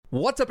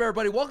What's up,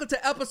 everybody? Welcome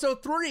to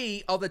episode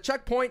 3 of the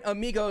CheckPoint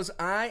Amigos.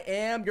 I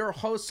am your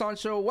host,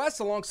 Sancho West,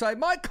 alongside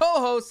my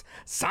co-host,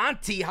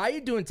 Santi. How you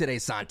doing today,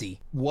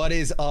 Santi? What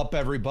is up,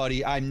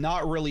 everybody? I'm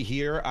not really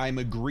here. I'm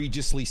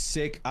egregiously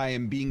sick. I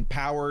am being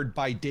powered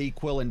by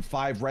Dayquil and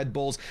 5 Red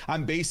Bulls.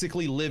 I'm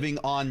basically living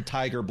on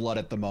tiger blood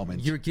at the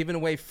moment. You're giving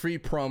away free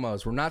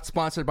promos. We're not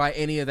sponsored by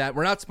any of that.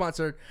 We're not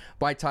sponsored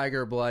by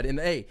Tiger Blood. And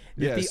hey,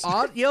 Yes. The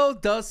audio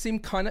does seem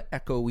kind of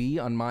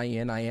echoey on my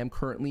end. I am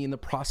currently in the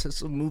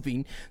process of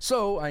moving.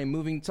 So I am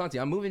moving, Santi.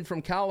 I'm moving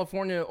from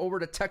California over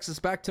to Texas,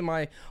 back to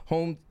my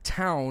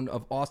hometown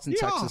of Austin,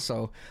 Texas.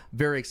 So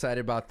very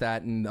excited about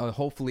that, and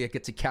hopefully I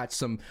get to catch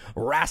some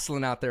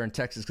wrestling out there in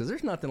Texas, because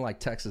there's nothing like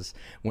Texas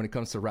when it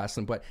comes to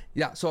wrestling. But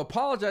yeah, so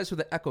apologize for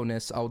the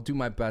echo-ness. I'll do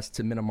my best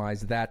to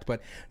minimize that.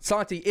 But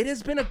Santi, it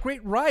has been a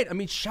great ride. I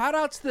mean, shout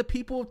out to the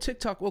people of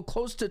TikTok. Well,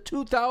 close to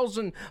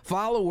 2,000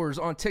 followers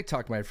on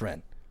TikTok, my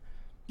friend.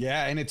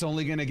 Yeah, and it's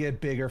only going to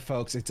get bigger,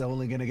 folks. It's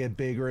only going to get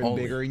bigger and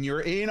bigger. And you're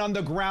in on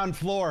the ground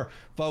floor,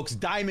 folks.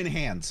 Diamond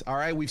hands, all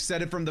right? We've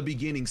said it from the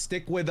beginning.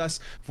 Stick with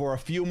us for a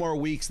few more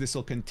weeks. This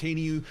will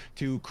continue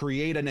to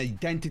create an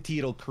identity.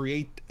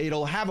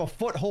 It'll have a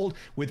foothold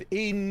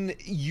within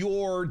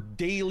your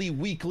daily,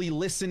 weekly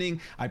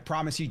listening. I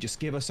promise you, just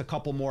give us a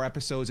couple more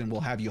episodes and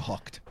we'll have you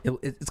hooked.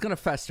 It's going to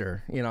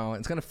fester, you know.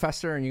 It's going to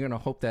fester, and you're going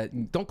to hope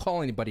that... Don't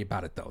call anybody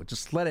about it, though.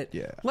 Just let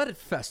it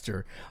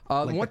fester.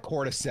 Like the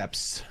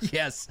cordyceps.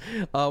 Yes.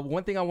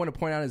 One thing I want to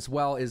point out as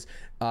well is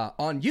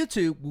on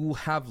YouTube, we'll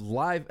have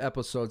live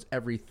episodes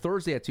every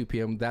Thursday at 2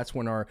 p.m. That's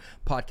when our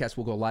podcast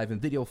will go live in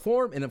video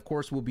form. And, of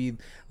course, we'll be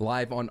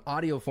live on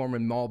audio form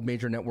in all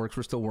major networks.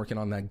 We're still working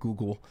on that.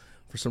 Google,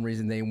 for some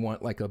reason, they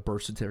want like a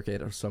birth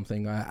certificate or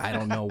something. I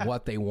don't know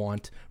what they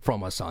want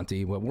from us,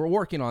 Santi. But we're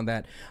working on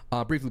that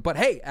briefly. But,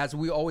 hey, as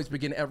we always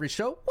begin every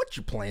show, what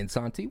you playing,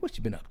 Santi? What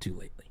you been up to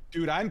lately?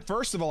 Dude, I'm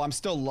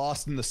still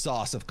lost in the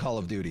sauce of Call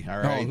of Duty. All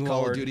right,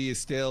 Call of Duty is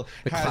still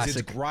has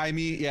its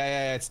grimy,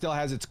 it still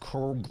has its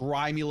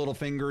grimy little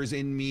fingers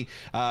in me.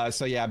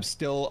 So yeah, I'm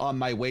still on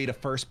my way to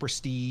first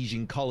prestige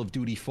in Call of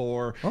Duty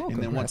 4,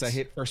 and then once I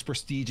hit first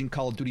prestige in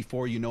Call of Duty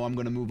 4, you know I'm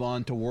going to move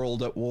on to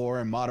World at War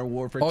and Modern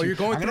Warfare 2. Oh, you're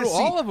going through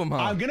all of them, huh?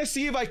 I'm going to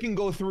see if I can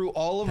go through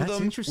all of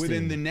them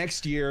within the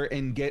next year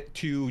and get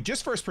to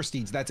just first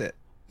prestige. That's it.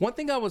 One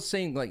thing I was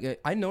saying, like,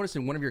 I noticed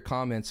in one of your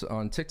comments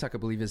on TikTok, I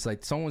believe, is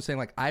like someone was saying,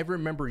 like, I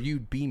remember you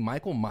being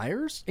Michael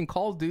Myers in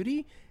Call of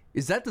Duty.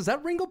 Does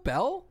that ring a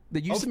bell?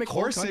 That used to make. Of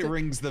course, it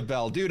rings the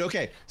bell, dude.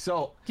 Okay,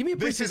 so give me a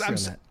brief history on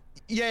that.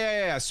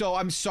 Yeah. So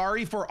I'm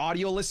sorry for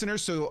audio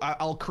listeners. So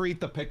I'll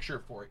create the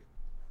picture for you.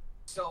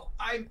 So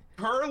I'm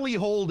currently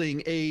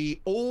holding a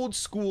old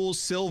school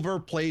silver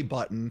play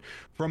button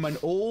from an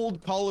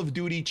old Call of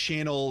Duty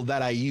channel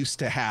that I used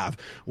to have,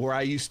 where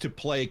I used to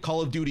play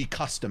Call of Duty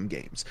custom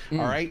games. All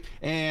right.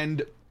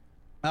 And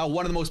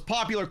one of the most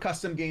popular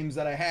custom games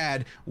that I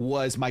had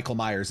was Michael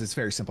Myers. It's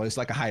very simple. It's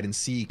like a hide and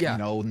seek, you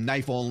know,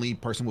 knife only,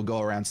 person will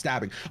go around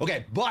stabbing.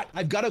 Okay, but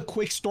I've got a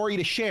quick story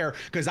to share,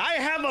 because I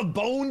have a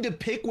bone to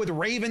pick with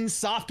Raven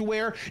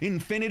Software,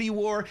 Infinity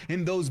War,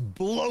 and those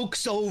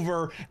blokes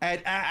over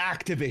at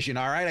Activision.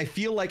 All right, I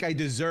feel like I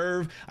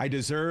deserve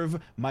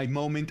my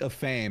moment of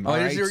fame. Oh,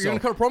 right? You're gonna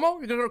cut a promo?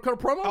 You're gonna cut a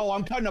promo? Oh,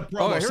 I'm cutting a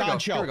promo. Okay,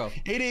 Sancho. here we go.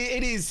 It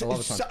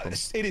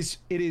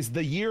is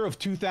the year of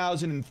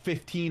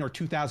 2015 or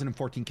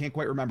 2014. Can't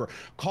quite remember.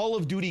 Call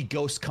of Duty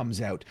Ghost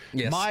comes out.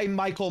 Yes. My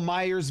Michael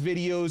Myers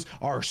videos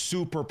are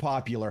super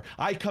popular.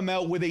 I come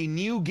out with a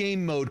new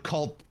game mode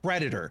called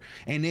Predator,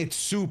 and it's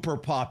super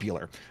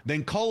popular.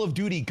 Then Call of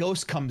Duty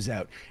Ghost comes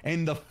out,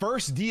 and the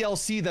first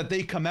DLC that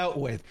they come out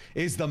with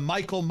is the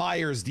Michael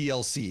Myers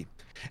DLC.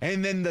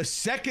 And then the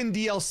second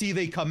DLC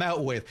they come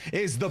out with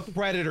is the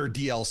Predator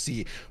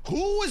DLC.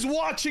 Who was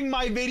watching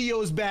my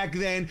videos back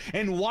then,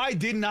 and why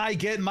didn't I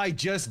get my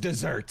just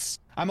desserts?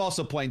 I'm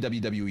also playing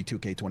WWE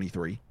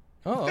 2K23.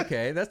 Oh,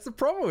 okay. That's the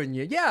promo in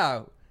you.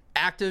 Yeah.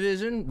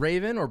 Activision,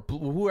 Raven, or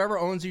whoever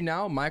owns you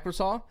now,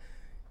 Microsoft,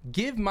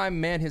 give my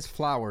man his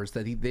flowers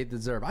that they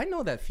deserve. I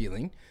know that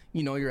feeling.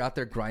 You know, you're out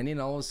there grinding,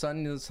 and all of a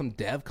sudden some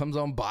dev comes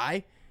on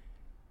by.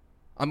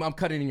 I'm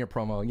cutting in your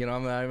promo. You know,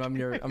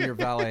 I'm your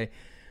valet.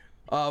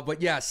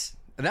 But yes,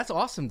 that's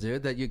awesome,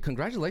 dude.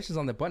 Congratulations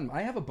on the button.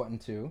 I have a button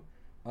too.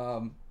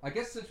 I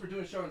guess since we're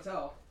doing show and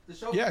tell.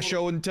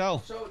 Show and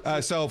tell.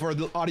 So for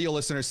the audio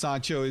listeners,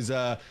 Sancho is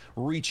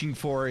reaching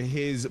for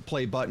his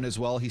play button as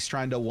well. He's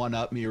trying to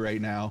one-up me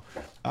right now.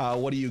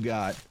 What do you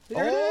got?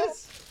 There it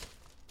is.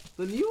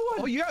 The new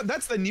one. Oh, yeah,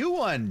 that's the new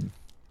one.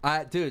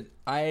 Dude,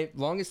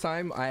 longest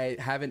time I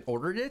haven't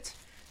ordered it.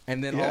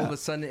 And then all of a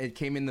sudden it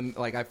came in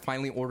I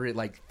finally ordered it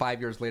like 5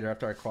 years later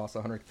after I crossed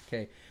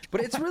 100K. But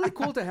it's really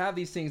cool to have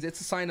these things.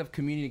 It's a sign of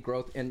community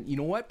growth. And you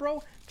know what,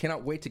 bro?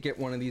 Cannot wait to get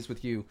one of these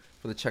with you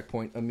for the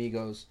CheckPoint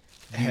Amigos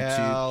YouTube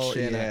Hell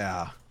channel.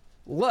 Yeah.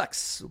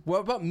 Lux, what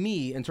about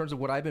me in terms of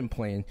what I've been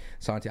playing,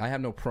 Santi? I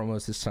have no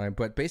promos this time,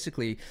 but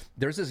basically,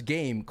 there's this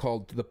game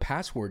called the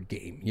Password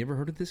Game. You ever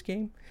heard of this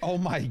game? Oh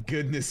my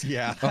goodness,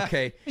 yeah.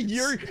 Okay.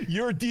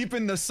 You're deep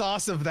in the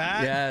sauce of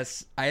that?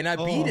 Yes. And I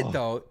beat it,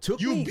 though.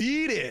 You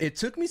beat it? It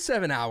took me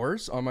 7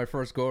 hours on my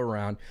first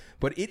go-around,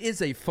 but it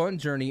is a fun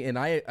journey, and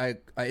I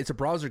it's a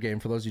browser game,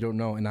 for those who don't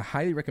know, and I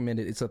highly recommend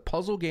it. It's a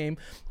puzzle game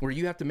where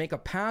you have to make a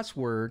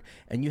password,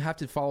 and you have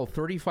to follow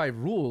 35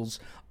 rules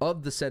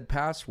of the said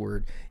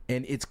password,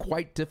 and it's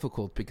quite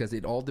difficult because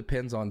it all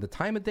depends on the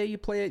time of day you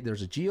play it.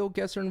 There's a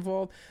geo-guesser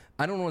involved.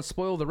 I don't want to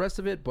spoil the rest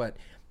of it, but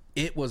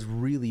it was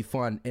really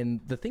fun.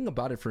 And the thing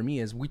about it for me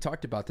is, we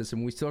talked about this,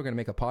 and we still are going to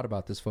make a pod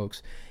about this,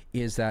 folks,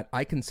 is that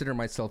I consider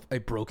myself a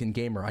broken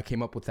gamer. I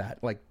came up with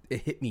that. Like,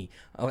 it hit me.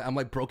 I'm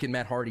like broken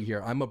Matt Hardy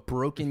here. I'm a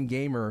broken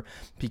gamer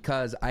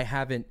because I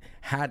haven't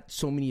had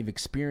so many of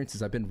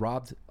experiences. I've been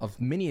robbed of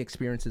many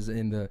experiences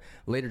in the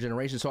later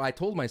generation. So I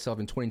told myself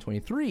in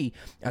 2023,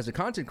 as a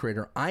content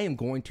creator, I am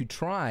going to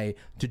try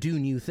to do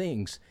new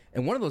things.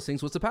 And one of those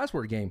things was the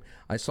Password Game.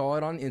 I saw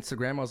it on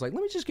Instagram. I was like,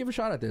 let me just give a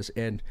shot at this.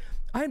 And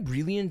I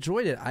really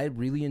enjoyed it. I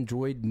really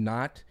enjoyed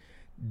not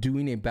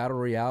doing a battle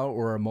royale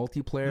or a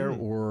multiplayer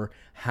or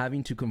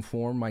having to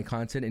conform my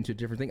content into a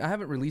different thing. I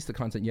haven't released the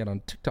content yet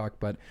on TikTok,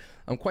 but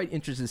I'm quite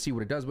interested to see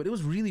what it does. But it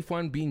was really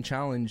fun being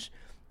challenged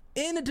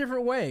in a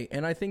different way,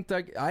 and I think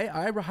that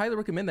I highly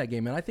recommend that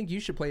game, and I think you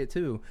should play it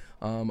too.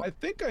 I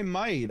think I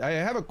might. I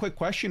have a quick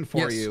question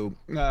for you,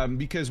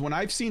 because when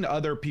I've seen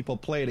other people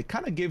play it, it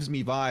kind of gives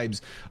me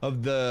vibes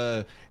of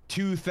the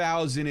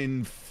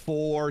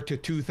 2004 to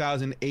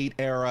 2008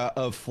 era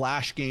of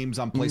Flash games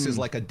on places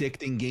like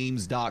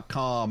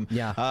addictinggames.com.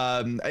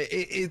 Yeah.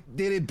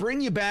 Did it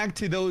bring you back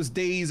to those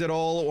days at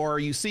all, or are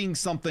you seeing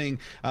something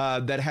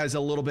that has a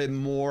little bit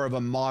more of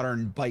a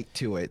modern bite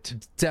to it?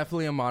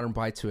 Definitely a modern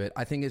bite to it.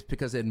 I think it's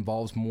because it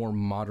involves more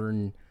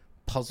modern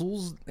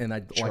puzzles, and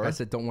like I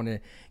said, don't want to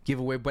give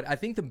away, but I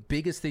think the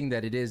biggest thing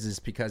that it is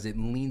because it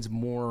leans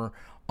more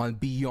on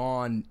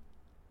beyond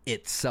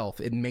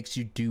itself. It makes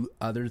you do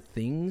other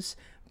things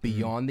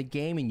beyond the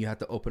game, and you have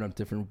to open up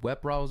different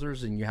web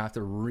browsers, and you have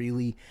to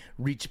really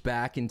reach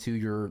back into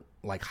your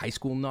like high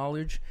school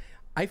knowledge.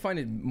 I find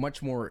it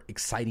much more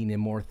exciting and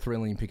more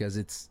thrilling because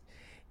it's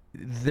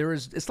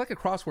like a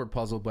crossword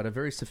puzzle, but a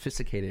very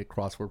sophisticated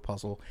crossword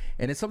puzzle,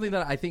 and it's something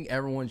that I think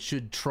everyone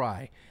should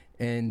try.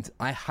 And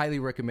I highly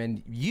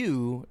recommend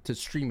you to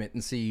stream it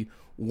and see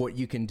what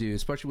you can do,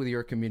 especially with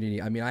your community.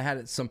 I mean,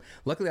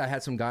 luckily I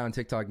had some guy on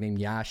TikTok named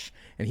Yash,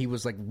 and he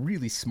was like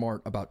really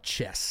smart about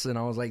chess. And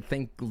I was like,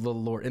 thank the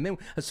Lord. And then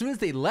as soon as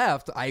they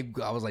left, I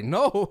was like,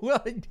 no,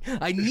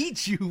 I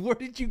need you. Where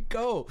did you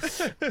go?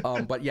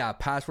 But yeah,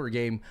 Password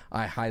Game,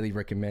 I highly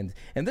recommend.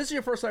 And this is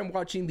your first time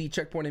watching the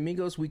CheckPoint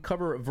Amigos. We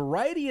cover a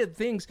variety of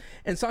things.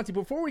 And Santi,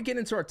 before we get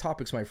into our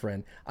topics, my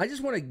friend, I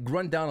just want to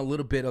run down a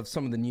little bit of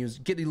some of the news,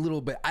 get a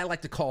little bit, I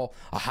like to call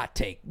a hot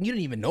take. You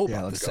didn't even know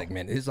about this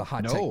segment. It is a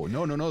hot take.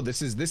 No.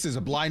 This is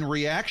a blind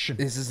reaction.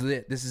 This is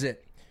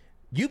it.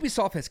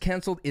 Ubisoft has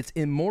canceled its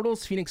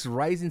Immortals Phoenix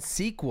Rising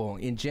sequel.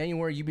 In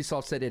January,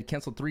 Ubisoft said it had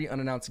canceled 3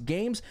 unannounced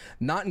games,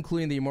 not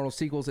including the Immortals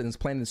sequels, and is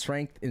planning to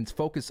strengthen its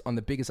focus on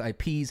the biggest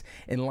IPs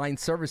and line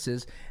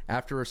services.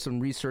 After some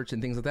research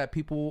and things like that,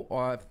 people,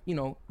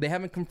 they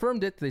haven't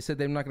confirmed it. They said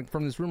they're not going to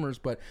confirm these rumors,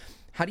 but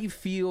how do you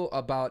feel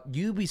about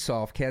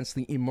Ubisoft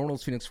canceling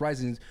Immortals Phoenix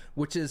Rising,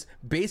 which is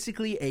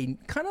basically a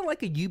kind of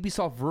like a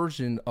Ubisoft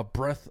version of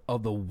Breath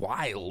of the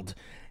Wild,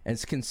 and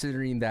it's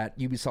considering that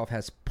Ubisoft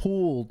has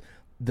pulled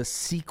the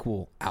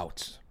sequel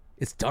out?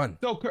 It's done.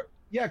 So,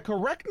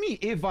 correct me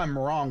if I'm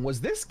wrong.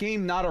 Was this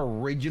game not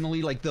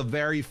originally, like the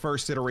very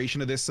first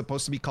iteration of this,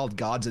 supposed to be called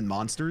Gods and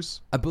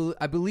Monsters? I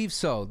believe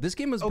so. This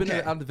game has been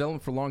out of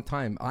development for a long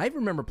time. I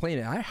remember playing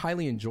it. I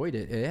highly enjoyed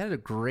it. It had a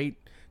great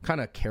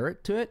kind of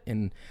carrot to it,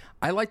 and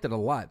I liked it a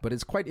lot. But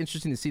it's quite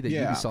interesting to see that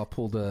Ubisoft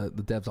pulled the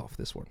devs off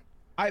this one.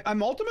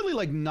 I'm ultimately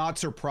like not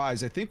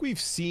surprised. I think we've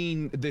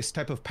seen this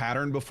type of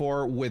pattern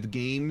before with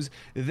games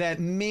that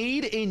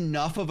made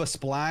enough of a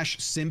splash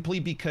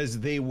simply because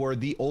they were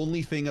the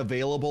only thing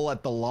available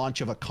at the launch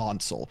of a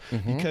console.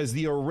 Because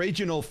the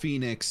original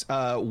Phoenix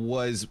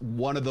was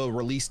one of the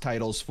release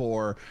titles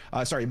for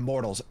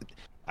Immortals.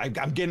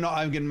 I'm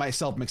getting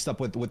myself mixed up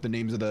with the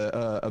names of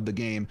the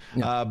game,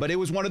 but it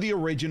was one of the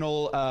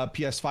original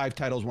PS5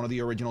 titles, one of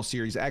the original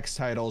Series X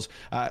titles.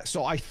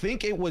 So I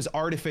think it was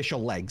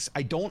artificial legs.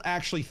 I don't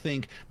actually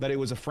think that it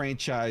was a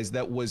franchise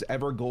that was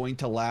ever going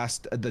to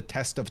last the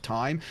test of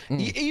time.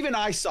 Even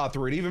I saw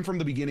through it. Even from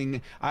the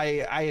beginning,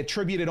 I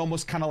attribute it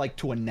almost kind of like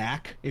to a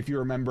knack, if you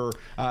remember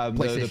the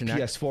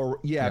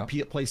PS4,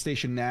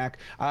 PlayStation knack.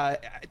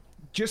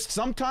 Just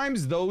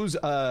sometimes those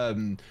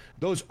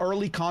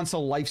early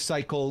console life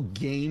cycle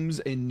games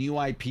and new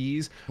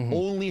IPs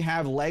only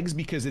have legs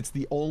because it's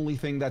the only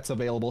thing that's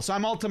available. So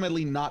I'm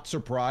ultimately not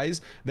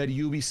surprised that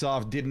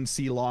Ubisoft didn't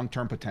see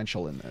long-term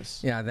potential in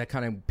this. Yeah, that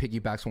kind of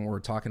piggybacks when we were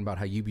talking about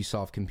how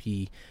Ubisoft can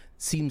be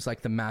seems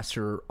like the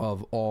master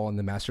of all and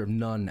the master of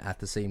none at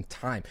the same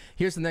time.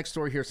 Here's the next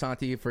story here,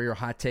 Santi, for your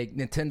hot take.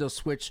 Nintendo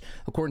Switch,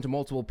 according to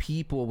multiple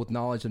people with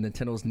knowledge of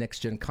Nintendo's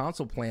next-gen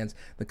console plans,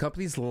 the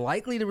company's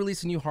likely to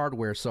release a new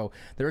hardware. So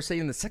they're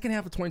saying in the second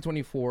half of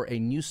 2024, a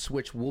new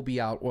Switch will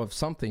be out, or of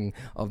something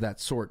of that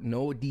sort.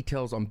 No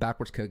details on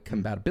backwards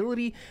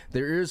compatibility.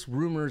 There is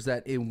rumors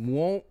that it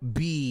won't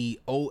be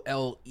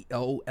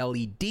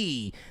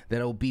OLED, that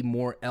it'll be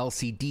more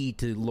LCD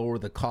to lower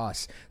the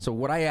cost. So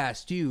what I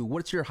asked you,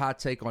 what's your hot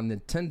take on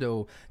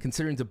Nintendo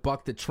considering to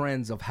buck the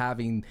trends of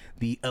having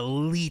the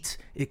elite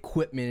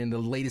equipment and the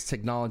latest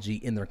technology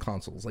in their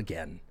consoles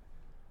again?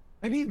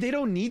 I mean, they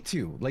don't need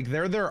to. Like,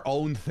 they're their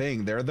own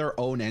thing. They're their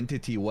own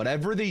entity.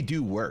 Whatever they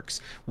do works.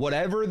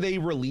 Whatever they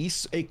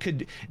release, they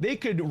could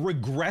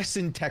regress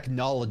in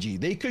technology.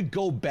 They could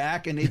go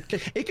back and it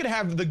could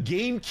have the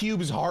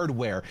GameCube's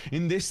hardware,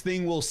 and this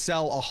thing will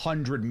sell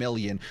 100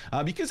 million.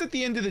 Because at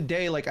the end of the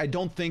day, like, I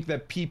don't think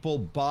that people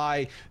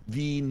buy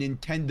the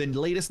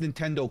latest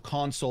Nintendo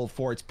console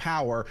for its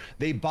power.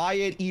 They buy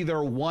it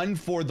either one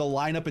for the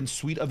lineup and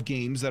suite of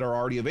games that are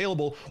already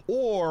available,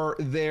 or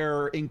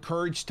they're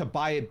encouraged to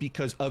buy it because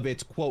of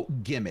its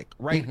quote gimmick,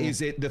 right? Mm-hmm.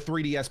 Is it the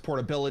 3DS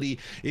portability?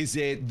 Is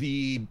it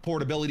the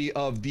portability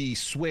of the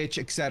Switch,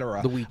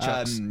 etc.? The Wii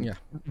Chucks,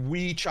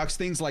 Wii Chucks,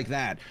 things like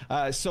that.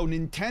 So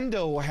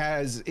Nintendo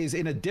is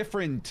in a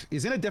different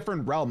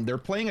realm. They're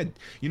playing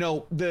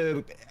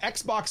the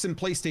Xbox and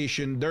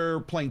PlayStation. They're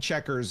playing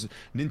checkers.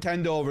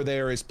 Nintendo over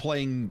there is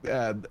playing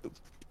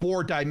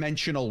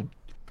 4-dimensional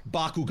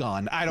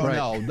Bakugan. I don't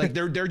know. Like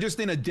they're just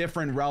in a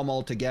different realm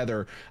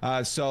altogether.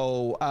 I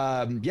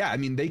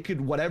mean, they could,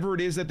 whatever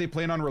it is that they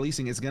plan on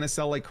releasing, it's gonna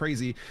sell like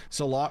crazy.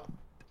 But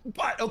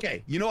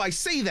okay, I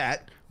say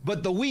that,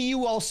 but the Wii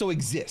U also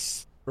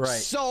exists. Right.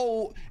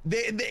 So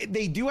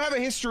they do have a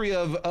history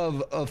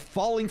of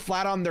falling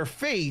flat on their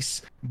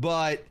face,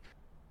 but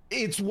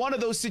it's one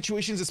of those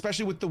situations,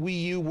 especially with the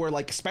Wii U, where,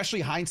 like, especially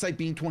hindsight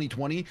being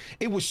 2020,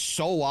 it was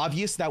so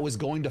obvious that was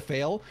going to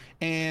fail,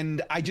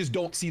 and I just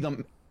don't see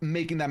them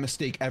making that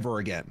mistake ever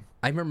again.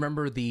 I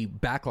remember the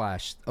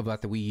backlash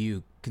about the Wii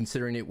U,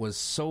 considering it was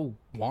so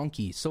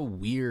wonky, so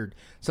weird,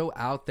 so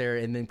out there,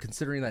 and then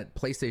considering that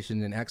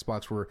PlayStation and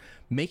Xbox were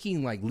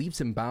making like leaps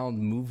and bound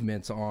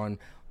movements on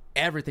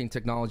everything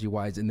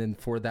technology-wise, and then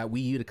for that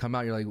Wii U to come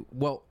out, you're like,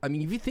 well, I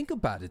mean, if you think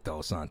about it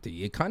though,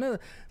 Santi, it kind of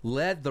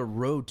led the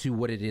road to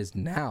what it is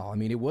now. I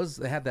mean,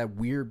 it had that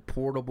weird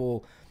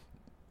portable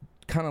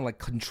kind of like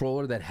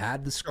controller that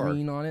had the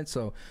screen on it.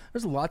 So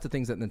there's lots of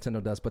things that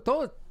Nintendo does. But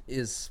though it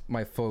is,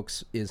 my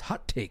folks, is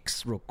hot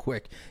takes real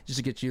quick, just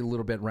to get you a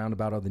little bit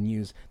roundabout of the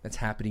news that's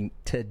happening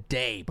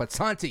today. But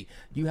Santi,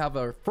 you have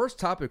our first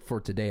topic for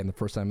today and the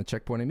first time at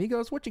CheckPoint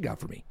Amigos. What you got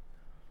for me?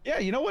 Yeah,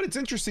 you know what? It's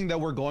interesting that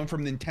we're going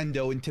from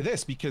Nintendo into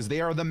this because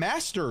they are the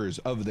masters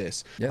of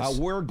this. Yes.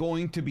 We're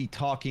going to be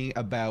talking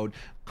about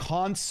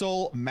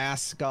console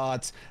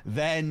mascots,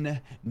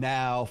 then,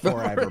 now,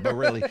 forever. But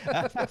really,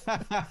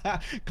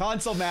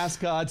 console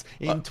mascots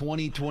in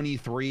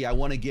 2023. I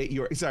want to get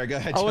your... Sorry, go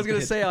ahead. I was going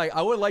to say, like,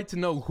 I would like to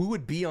know who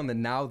would be on the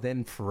now,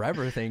 then,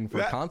 forever thing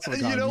for console.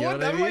 You know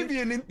what? That might be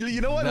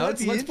you know what?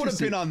 Let's put a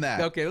pin on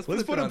that. Okay,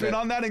 let's put a pin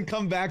on that and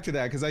come back to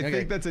that because I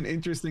think that's an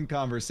interesting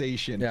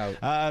conversation.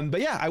 Yeah. But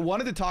yeah, I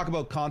wanted to talk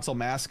about console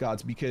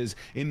mascots because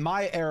in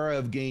my era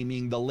of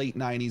gaming, the late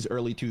 90s,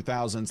 early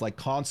 2000s, like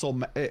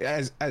console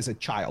as a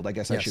child, I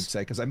guess I should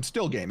say, because I'm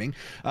still gaming.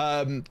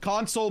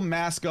 Console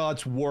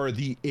mascots were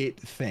the it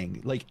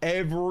thing. Like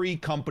every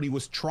company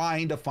was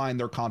trying to find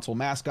their console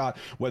mascot,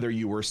 whether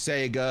you were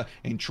Sega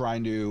and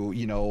trying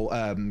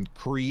to,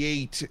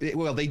 create,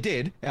 well, they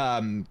did.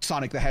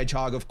 Sonic the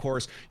Hedgehog, of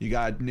course. You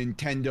got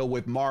Nintendo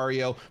with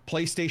Mario.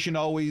 PlayStation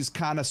always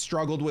kind of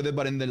struggled with it,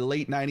 but in the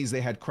late 90s,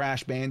 they had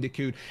Crash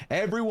Bandicoot.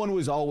 Everyone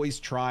was always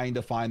trying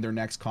to find their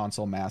next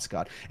console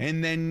mascot.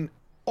 And then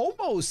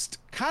almost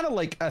kind of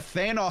like a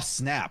Thanos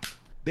snap,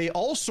 they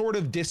all sort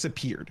of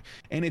disappeared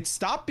and it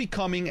stopped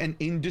becoming an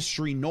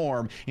industry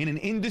norm and an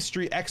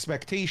industry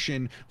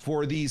expectation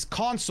for these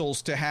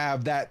consoles to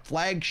have that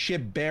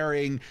flagship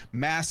bearing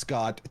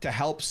mascot to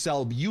help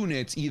sell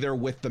units, either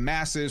with the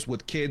masses,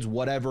 with kids,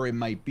 whatever it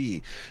might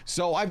be.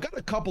 So I've got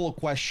a couple of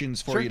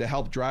questions for you to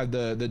help drive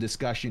the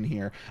discussion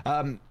here.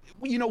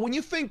 When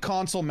you think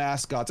console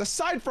mascots,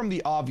 aside from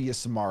the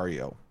obvious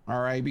Mario,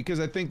 all right, because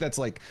I think that's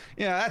like,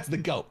 that's the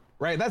GOAT.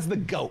 Right, that's the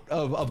GOAT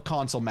of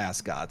console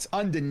mascots,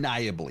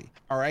 undeniably.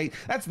 All right,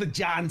 that's the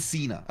John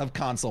Cena of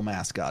console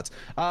mascots.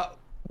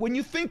 When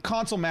you think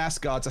console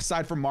mascots,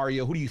 aside from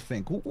Mario, who do you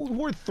think?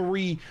 Who are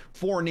 3-4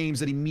 names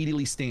that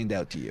immediately stand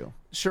out to you?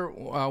 Sure.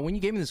 When you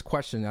gave me this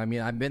question, I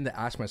mean, I've been to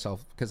ask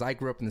myself, because I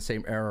grew up in the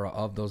same era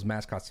of those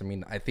mascots. I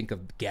mean, I think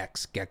of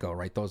Gecko,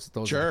 right? Those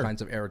are the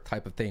kinds of era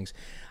type of things.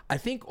 I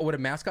think what a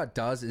mascot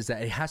does is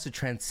that it has to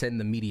transcend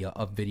the media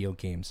of video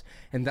games.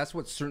 And that's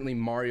what certainly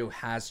Mario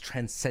has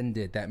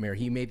transcended that mirror.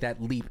 He made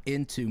that leap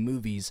into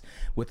movies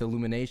with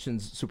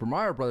Illumination's Super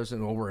Mario Brothers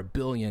and over $1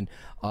 billion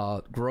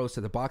gross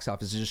at the box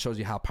office. It just shows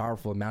you how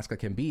powerful a mascot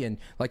can be. And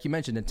like you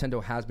mentioned,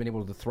 Nintendo has been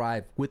able to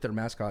thrive with their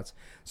mascots.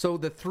 So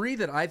the three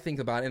that I think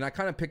about, and I kind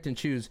kind of picked and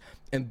choose.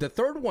 And the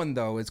third one,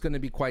 though, is going to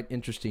be quite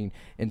interesting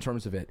in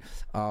terms of it.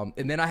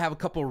 And then I have a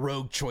couple of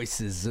rogue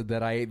choices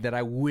that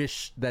I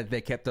wish that they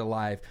kept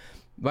alive.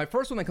 My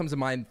first one that comes to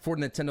mind for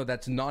Nintendo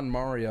that's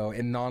non-Mario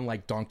and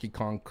non-like Donkey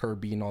Kong,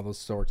 Kirby, and all those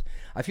sorts.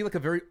 I feel like a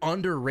very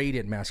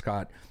underrated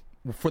mascot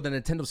for the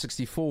Nintendo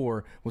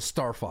 64 was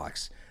Star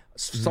Fox.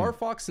 Star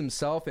Fox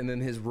himself, and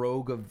then his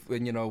rogue of,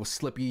 you know,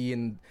 Slippy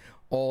and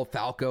all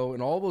Falco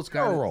and all those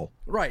guys. Barrel roll.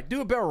 Right,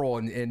 do a barrel roll.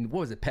 And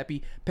what was it,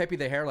 Peppy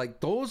the Hare? Like,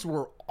 those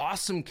were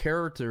awesome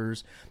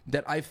characters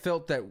that I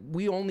felt that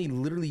we only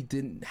literally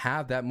didn't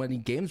have that many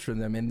games from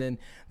them. And then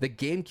the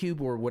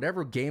GameCube or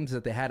whatever games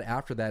that they had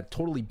after that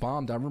totally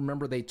bombed. I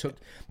remember they took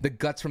the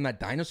guts from that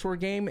dinosaur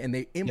game and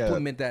they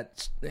implement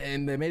that,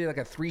 and they made it like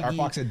a 3D. Star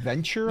Fox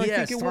Adventure, I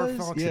think it Star was.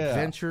 Fox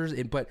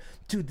Adventures. But,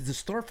 dude, the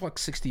Star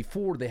Fox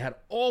 64, they had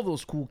all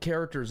those cool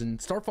characters.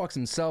 And Star Fox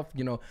himself,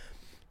 you know,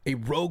 a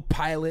rogue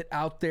pilot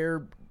out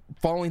there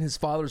following his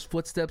father's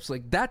footsteps,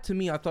 like that to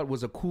me I thought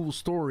was a cool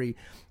story,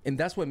 and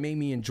that's what made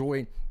me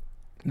enjoy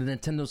the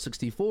Nintendo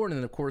 64. And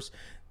then of course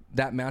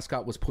that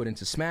mascot was put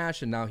into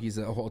Smash, and now he's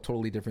a whole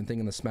totally different thing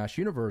in the Smash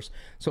universe.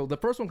 So the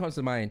first one comes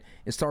to mind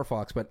is Star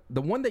Fox, but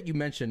the one that you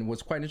mentioned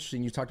was quite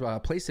interesting. You talked about how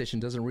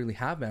PlayStation doesn't really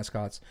have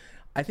mascots.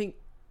 I think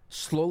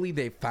slowly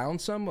they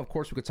found some. Of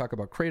course, we could talk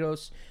about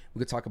Kratos, we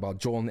could talk about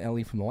Joel and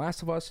Ellie from The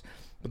Last of Us,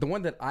 but the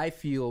one that I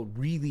feel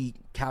really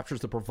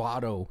captures the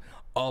bravado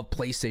of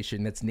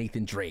PlayStation, that's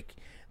Nathan Drake.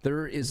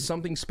 There is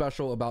something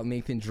special about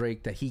Nathan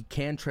Drake that he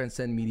can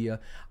transcend media.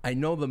 I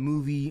know the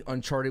movie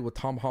Uncharted with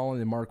Tom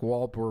Holland and Mark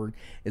Wahlberg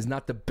is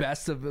not the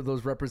best of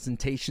those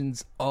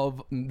representations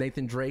of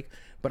Nathan Drake,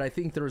 but I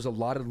think there's a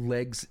lot of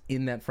legs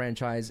in that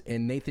franchise,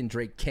 and Nathan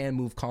Drake can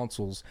move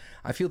consoles.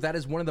 I feel that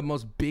is one of the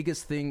most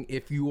biggest thing.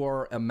 If you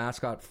are a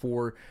mascot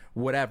for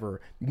whatever,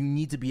 you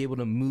need to be able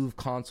to move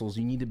consoles.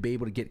 You need to be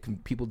able to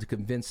get people to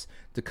convince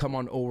to come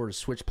on over to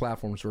switch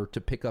platforms or to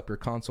pick up your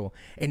console.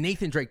 And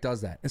Nathan Drake does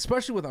that,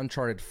 especially with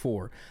Uncharted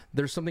 4.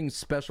 There's something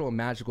special and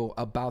magical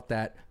about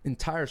that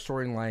entire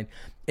storyline.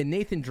 And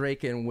Nathan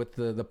Drake, and with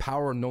the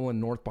power of Nolan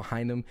North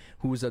behind him,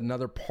 who is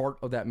another part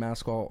of that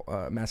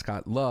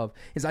mascot love,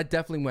 is I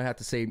definitely would have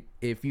to say,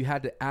 if you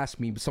had to ask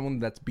me someone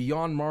that's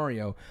beyond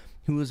Mario,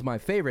 who is my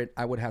favorite,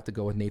 I would have to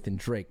go with Nathan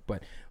Drake.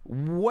 But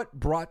what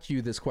brought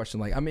you this question?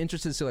 Like, I'm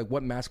interested to see like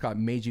what mascot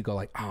made you go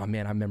like, oh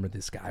man, I remember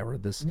this guy or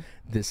this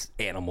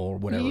animal or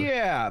whatever.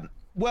 Yeah.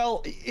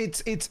 Well,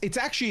 it's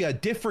actually a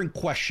different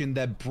question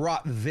that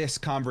brought this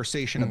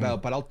conversation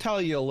about, but I'll tell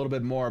you a little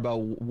bit more about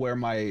where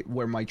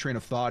my train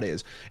of thought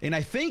is. And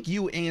I think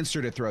you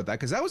answered it throughout that,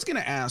 because I was going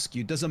to ask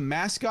you, does a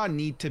mascot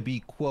need to be,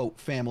 quote,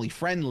 family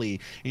friendly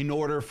in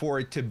order for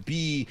it to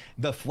be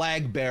the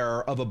flag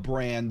bearer of a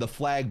brand, the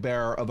flag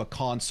bearer of a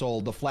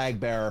console, the flag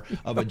bearer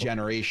of a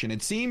generation?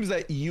 It seems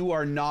that you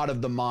are not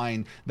of the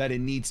mind that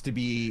it needs to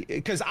be,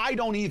 because I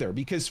don't either,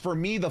 because for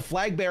me, the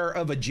flag bearer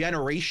of a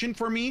generation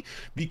for me,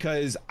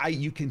 because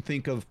you can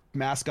think of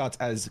mascots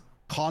as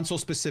console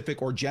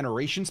specific or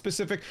generation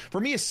specific. For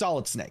me, is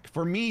Solid Snake.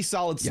 For me,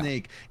 Solid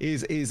Snake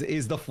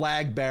is the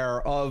flag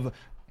bearer of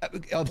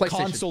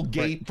console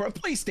gate for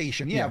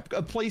PlayStation.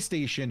 A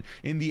PlayStation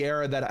in the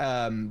era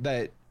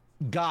that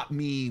got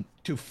me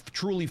to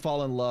truly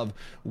fall in love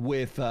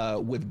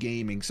with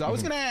gaming. So I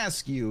was going to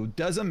ask you,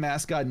 does a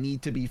mascot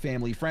need to be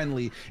family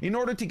friendly in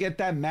order to get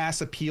that mass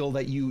appeal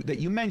that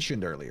you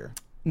mentioned earlier?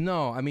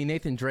 No, I mean,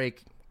 Nathan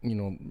Drake, you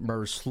know,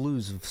 murders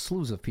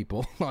slews of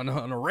people on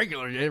a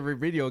regular every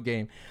video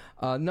game.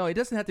 No, it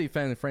doesn't have to be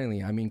family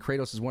friendly. I mean,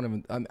 Kratos is one of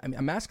them.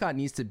 A mascot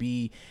needs to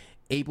be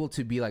able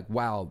to be like,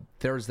 wow,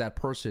 there's that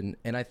person.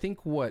 And I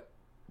think what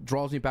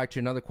draws me back to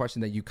another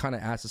question that you kind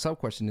of asked, the sub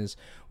question is,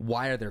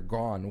 why are they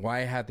gone? Why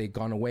have they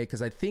gone away?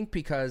 Because I think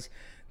because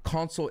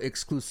console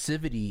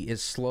exclusivity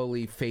is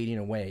slowly fading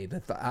away.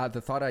 The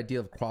thought idea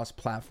of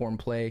cross-platform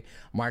play,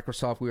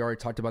 Microsoft, we already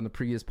talked about in the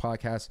previous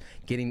podcast,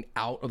 getting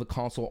out of the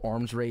console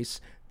arms race,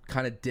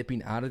 kind of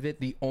dipping out of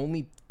it. The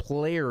only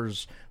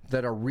players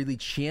that are really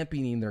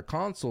championing their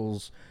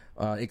consoles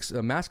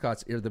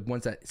mascots are the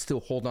ones that still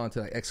hold on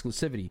to that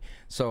exclusivity.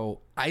 So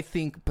I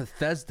think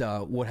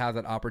Bethesda would have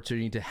that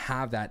opportunity to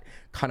have that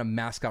kind of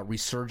mascot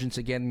resurgence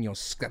again. You know,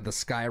 the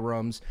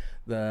Skyrims,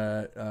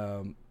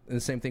 and the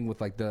same thing with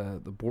like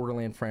the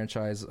Borderland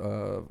franchise,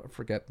 I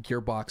forget,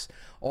 Gearbox,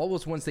 all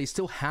those ones, they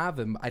still have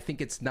them. I think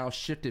it's now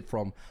shifted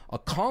from a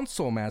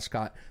console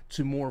mascot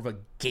to more of a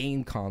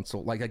game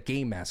console, like a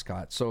game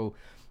mascot. So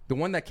the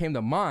one that came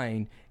to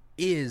mind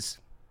is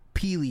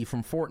Peely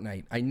from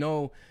Fortnite. I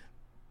know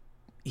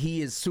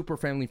he is super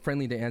family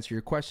friendly, to answer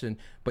your question,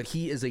 but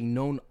he is a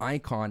known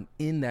icon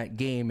in that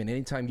game. And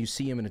anytime you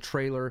see him in a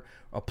trailer,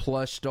 a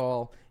plush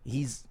doll,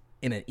 he's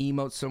in an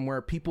emote somewhere,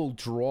 people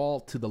draw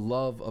to the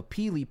love of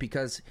Peely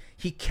because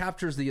he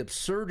captures the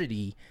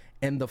absurdity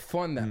and the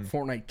fun that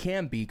Fortnite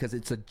can be, because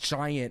it's a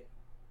giant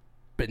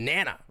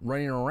banana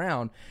running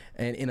around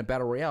and in a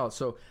battle royale.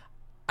 So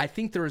I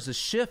think there is a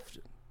shift,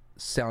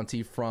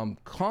 Santi, from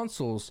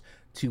consoles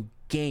to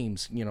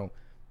games. You know,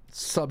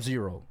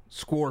 Sub-Zero,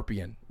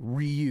 Scorpion,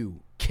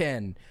 Ryu,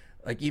 Ken,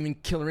 like even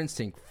Killer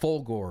Instinct,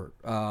 Fulgor,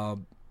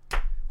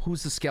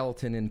 who's the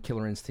skeleton in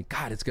Killer Instinct?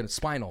 God, it's gonna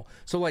Spinal.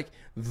 So like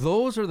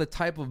those are the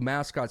type of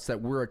mascots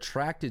that we're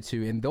attracted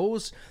to, and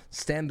those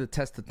stand the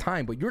test of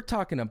time. But you're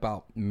talking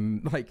about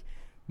like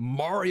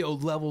Mario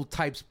level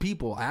types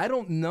people. I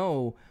don't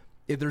know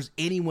if there's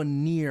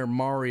anyone near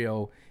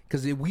Mario,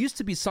 because it used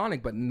to be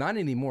Sonic, but not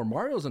anymore.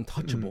 Mario's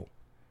untouchable.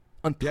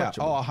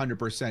 Untouchable. Yeah,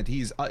 100%.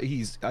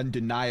 He's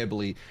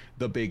undeniably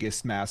the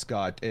biggest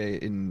mascot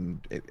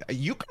in.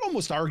 You could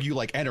almost argue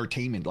like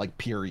entertainment, like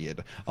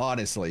period.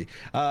 Honestly,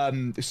 I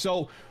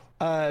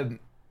want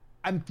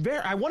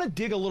to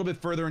dig a little bit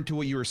further into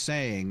what you were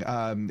saying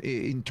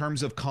in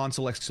terms of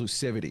console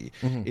exclusivity.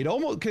 It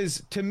almost,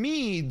 because to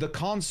me the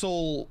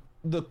console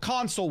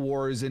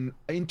wars and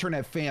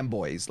internet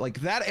fanboys,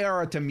 like that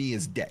era to me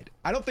is dead.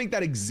 I don't think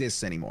that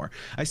exists anymore.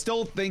 I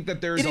still think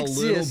that there's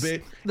little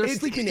bit. There's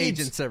sleeping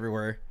agents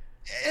everywhere.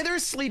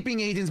 There's sleeping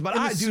agents, but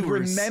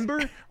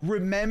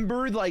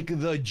remember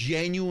like the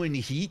genuine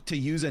heat, to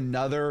use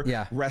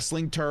another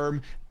wrestling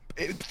term,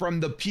 from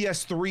the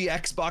PS3,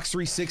 Xbox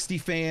 360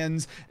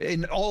 fans,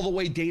 and all the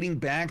way dating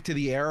back to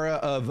the era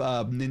of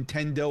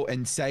Nintendo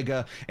and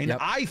Sega. And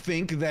I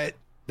think that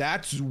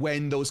that's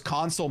when those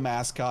console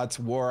mascots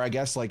were, I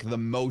guess, like the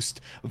most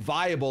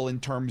viable in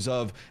terms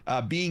of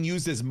being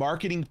used as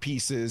marketing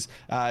pieces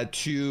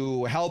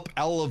to help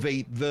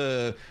elevate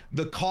the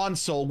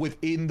console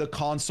within the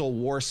console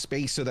war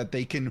space, so that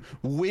they can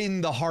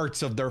win the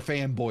hearts of their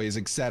fanboys,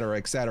 et cetera,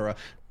 et cetera.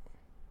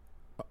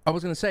 I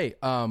was going to say,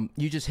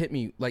 you just hit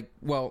me. Like,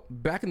 well,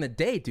 back in the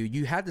day, dude,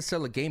 you had to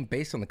sell a game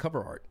based on the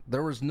cover art.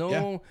 There was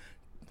no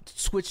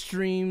Twitch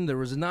stream, there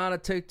was not a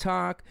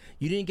TikTok.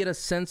 You didn't get a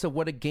sense of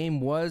what a game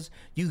was.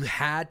 You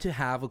had to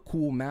have a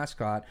cool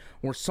mascot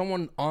or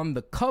someone on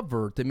the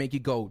cover to make you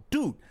go,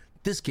 dude,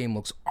 this game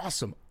looks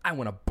awesome, I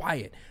want to buy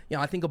it. You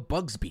know, I think of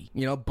Bugsby.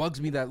 You know,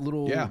 Bugsby, that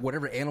little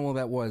whatever animal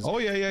that was. Oh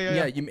yeah.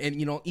 And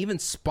you know, even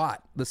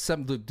Spot,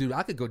 dude,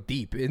 I could go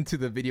deep into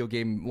the video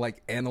game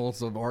like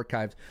annals of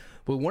archives.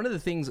 But one of the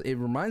things it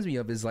reminds me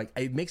of is like,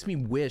 it makes me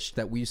wish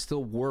that we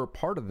still were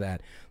part of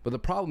that. But the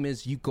problem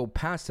is you go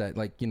past that,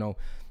 like, you know,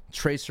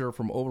 Tracer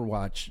from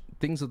Overwatch,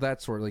 things of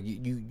that sort. Like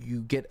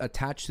you get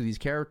attached to these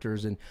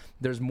characters, and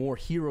there's more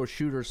hero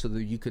shooters, so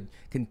that you could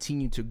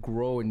continue to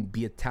grow and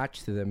be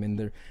attached to them.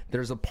 And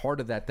there's a part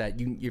of that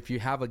you, if you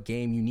have a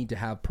game, you need to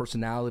have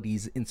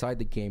personalities inside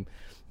the game.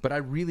 But I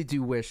really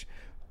do wish,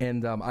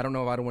 and I don't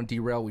know if I don't want to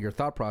derail your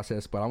thought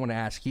process, but I want to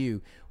ask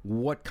you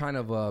what kind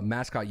of a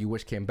mascot you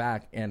wish came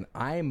back. And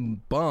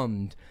I'm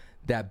bummed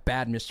that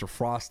Bad Mr.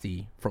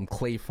 Frosty from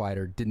Clay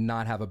Fighter did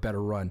not have a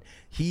better run.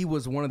 He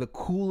was one of the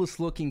coolest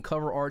looking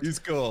cover arts. He's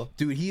cool.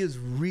 Dude, he is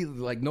really,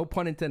 like, no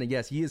pun intended,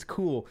 yes, he is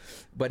cool,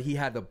 but he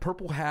had the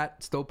purple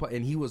hat,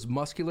 and he was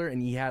muscular,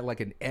 and he had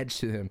like an edge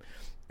to him.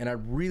 And I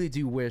really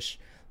do wish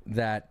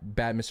that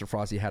Bad Mr.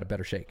 Frosty had a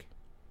better shake.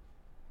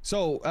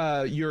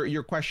 So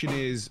your question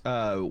is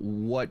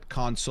what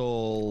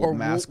console or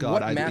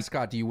mascot? What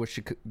mascot do you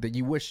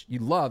wish you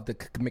loved that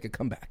could make a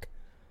comeback?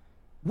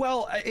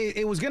 Well,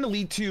 it was going to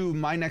lead to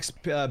my next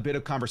bit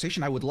of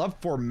conversation. I would love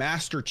for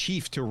Master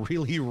Chief to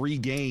really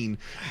regain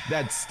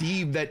that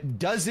Steve that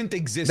doesn't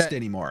exist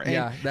anymore. And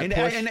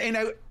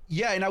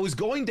I was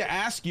going to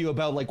ask you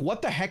about like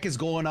what the heck is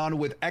going on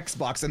with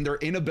Xbox and their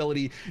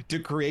inability to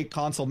create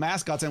console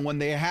mascots, and when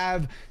they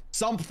have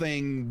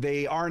something,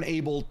 they aren't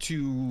able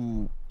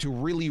to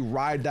really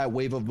ride that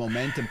wave of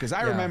momentum. Because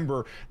I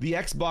remember the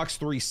Xbox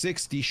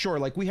 360, sure,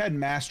 like we had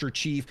Master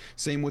Chief,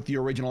 same with the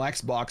original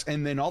Xbox,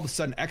 and then all of a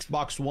sudden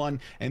Xbox One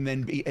and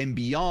then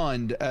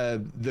beyond,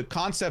 the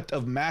concept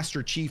of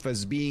Master Chief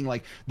as being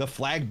like the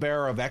flag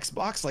bearer of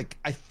Xbox, like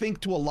I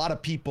think to a lot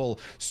of people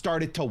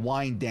started to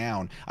wind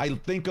down. I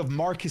think of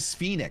Marcus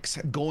Phoenix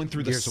going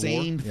through the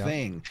same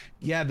thing.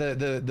 Yeah,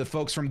 the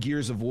folks from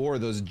Gears of War,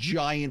 those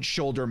giant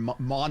shoulder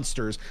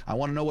monsters. I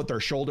want to know what their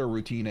shoulder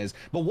routine is.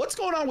 But what's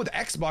going on with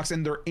Xbox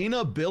and their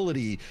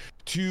inability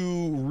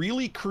to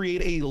really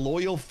create a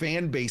loyal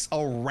fan base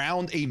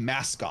around a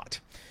mascot?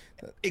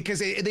 Because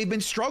they've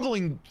been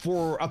struggling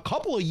for a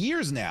couple of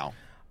years now.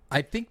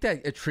 I think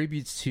that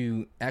attributes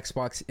to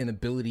Xbox's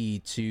inability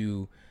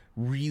to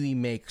really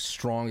make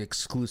strong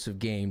exclusive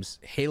games.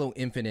 Halo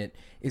Infinite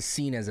is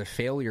seen as a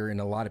failure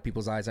in a lot of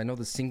people's eyes. I know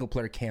the single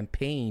player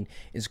campaign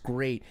is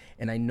great,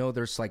 and I know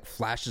there's like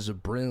flashes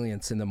of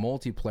brilliance in the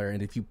multiplayer,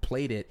 and if you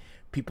played it,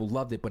 people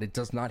loved it, but it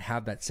does not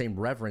have that same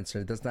reverence,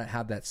 and it does not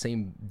have that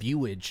same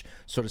viewage,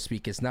 so to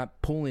speak. It's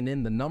not pulling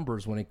in the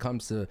numbers when it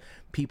comes to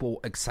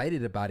people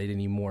excited about it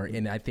anymore.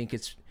 And I think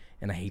it's,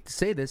 and I hate to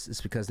say this,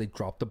 it's because they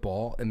dropped the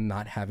ball in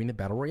not having a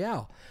battle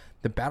royale.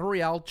 The battle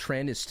royale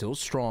trend is still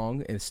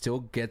strong, and it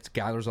still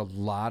gathers a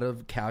lot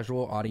of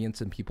casual audience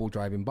and people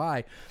driving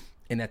by.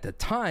 And at the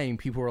time,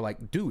 people were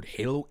like, dude,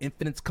 Halo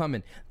Infinite's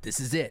coming. This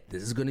is it.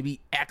 This is going to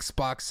be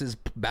Xbox's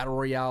battle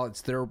royale.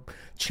 It's their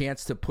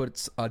chance to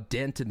put a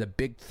dent in the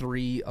big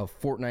three of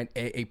Fortnite,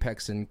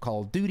 Apex, and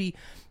Call of Duty.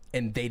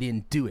 And they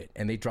didn't do it,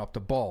 and they dropped the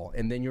ball.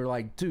 And then you're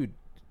like, dude,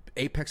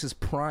 Apex is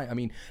prime. I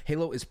mean,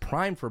 Halo is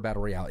prime for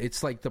battle royale.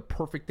 It's like the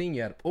perfect thing.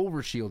 You had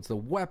overshields, the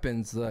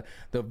weapons, the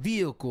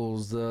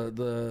vehicles,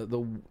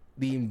 the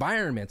the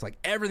environments, like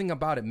everything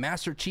about it,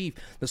 Master Chief,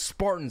 the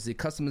Spartans, the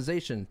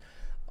customization,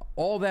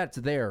 all that's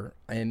there,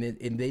 and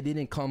they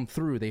didn't come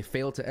through. They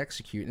failed to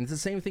execute. And it's the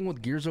same thing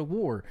with Gears of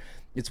War.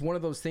 It's one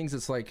of those things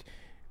that's like,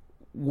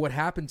 what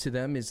happened to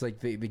them is like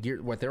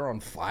they're on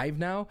 5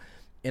 now,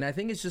 and I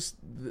think it's just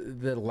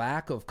the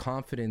lack of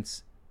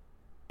confidence.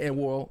 And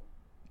well,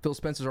 Phil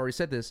Spencer's already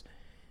said this.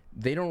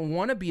 They don't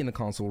want to be in the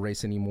console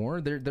race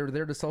anymore. They're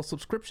there to sell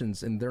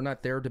subscriptions, and they're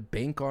not there to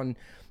bank on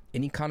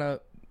any kind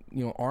of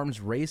arms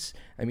race.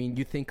 I mean,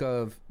 you think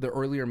of the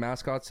earlier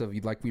mascots of,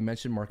 like we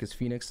mentioned, Marcus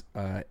Phoenix,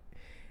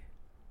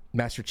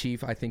 Master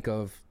Chief. I think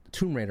of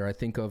Tomb Raider. I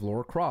think of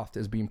Lara Croft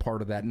as being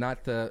part of that.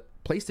 Not the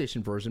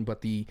PlayStation version,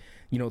 but the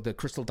the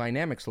Crystal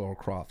Dynamics Lara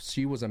Croft.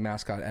 She was a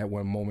mascot at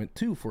one moment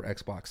too for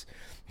Xbox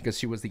because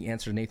she was the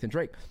answer to Nathan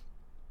Drake.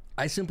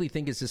 I simply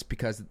think it's just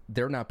because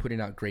they're not putting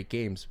out great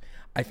games.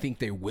 I think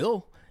they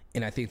will,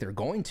 and I think they're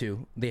going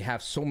to. They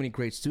have so many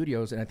great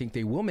studios, and I think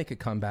they will make a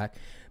comeback.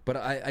 But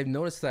I've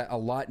noticed that a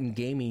lot in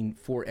gaming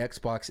for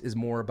Xbox is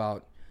more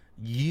about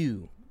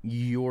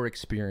your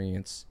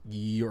experience,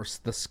 the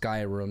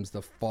Skyrims,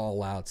 the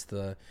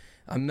Fallouts,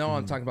 I'm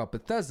talking about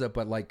Bethesda,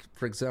 but like,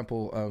 for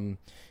example,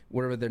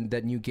 whatever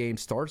that new game,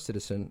 Star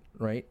Citizen,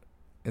 right?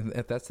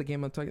 If that's the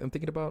game I'm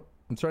thinking about,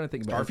 I'm trying to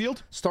think about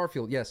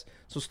Starfield, yes.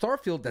 So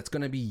Starfield, that's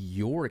going to be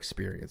your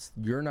experience.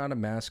 You're not a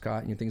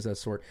mascot and things of that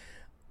sort.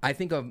 I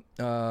think of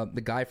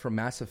the guy from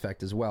Mass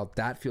Effect as well.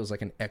 That feels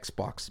like an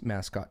Xbox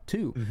mascot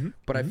too.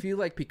 But I feel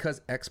like because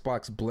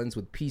Xbox blends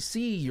with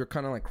PC, you're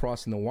kind of like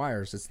crossing the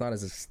wires. It's not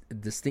as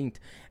distinct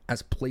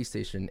as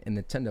PlayStation and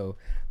Nintendo.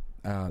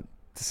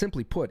 To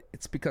simply put,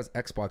 it's because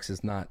Xbox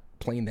is not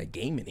playing that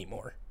game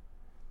anymore.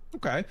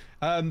 Okay,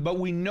 but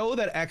we know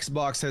that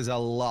Xbox has a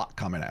lot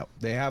coming out.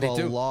 They have a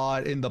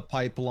lot in the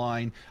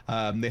pipeline.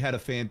 They had a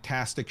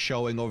fantastic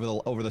showing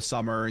over the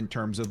summer in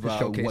terms of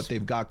what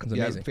they've got.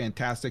 Yeah,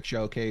 fantastic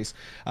showcase.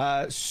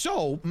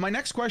 So my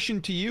next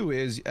question to you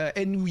is,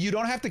 and you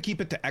don't have to keep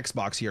it to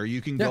Xbox here.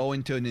 You can go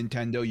into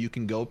Nintendo, you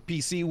can go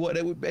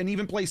PC, and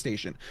even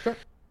PlayStation. Sure.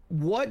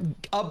 What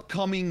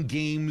upcoming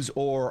games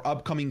or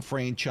upcoming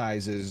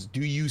franchises do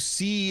you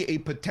see a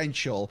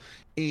potential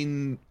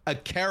in a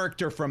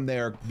character from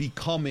there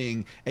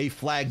becoming a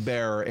flag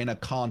bearer and a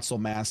console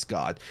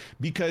mascot?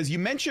 Because you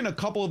mentioned a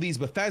couple of these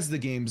Bethesda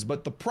games,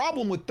 but the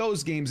problem with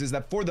those games is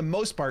that for the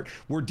most part,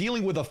 we're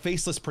dealing with a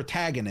faceless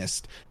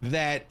protagonist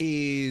that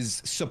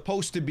is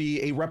supposed to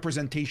be a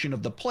representation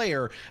of the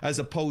player as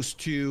opposed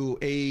to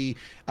a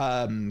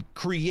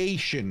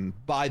creation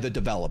by the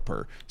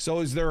developer. So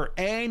is there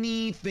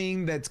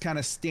anything that's kind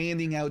of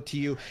standing out to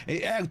you?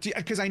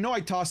 Because I know I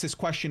tossed this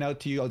question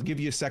out to you. I'll give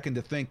you a second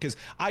to think, because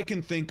I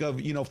can think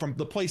of, from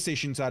the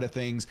PlayStation side of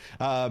things,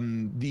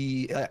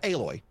 the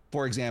Aloy,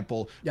 for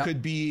example,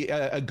 could be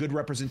a good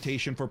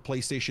representation for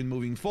PlayStation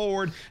moving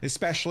forward,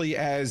 especially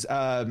as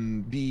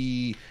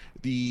the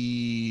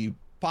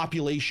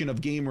population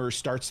of gamers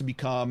starts to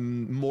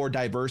become more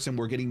diverse, and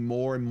we're getting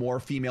more and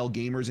more female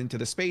gamers into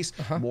the space,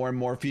 more and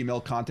more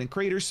female content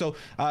creators. So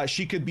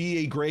she could be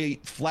a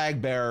great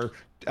flag bearer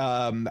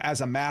as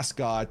a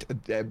mascot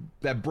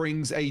that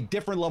brings a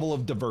different level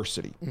of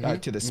diversity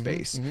to the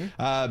space.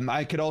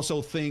 I could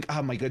also think,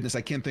 oh my goodness,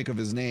 I can't think of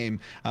his name,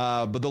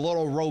 but the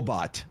little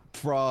robot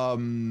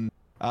from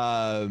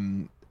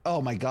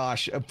oh my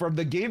gosh, from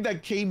the game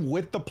that came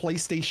with the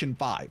PlayStation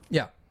 5.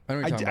 Yeah.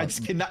 I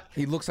just cannot.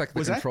 He looks like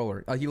the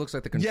controller. He looks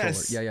like the controller.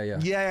 Yes. Yeah.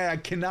 Yeah, I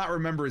cannot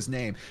remember his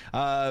name.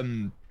 Are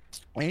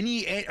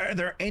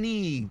there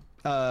any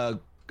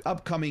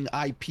upcoming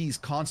IPs,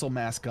 console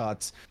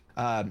mascots?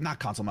 Not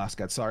console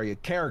mascots, sorry,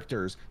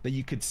 characters that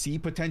you could see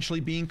potentially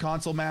being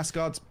console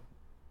mascots?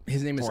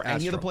 His name is Astro.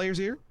 Any of the players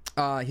here?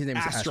 His name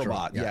is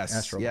Astrobot. Yes.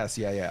 Astrobot. Yes.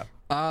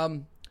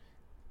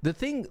 The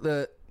thing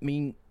that,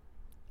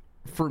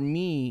 for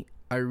me,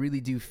 I really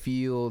do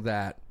feel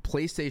that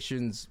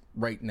PlayStation's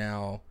right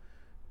now,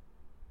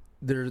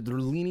 they're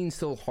leaning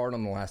still hard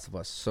on The Last of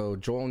Us. So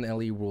Joel and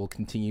Ellie will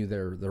continue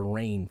their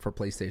reign for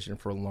PlayStation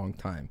for a long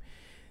time.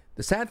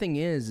 The sad thing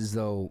is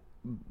though,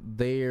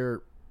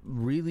 they're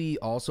really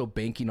also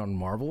banking on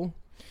Marvel.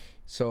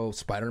 So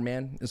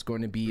Spider-Man is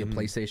going to be a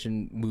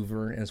PlayStation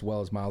mover, as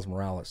well as Miles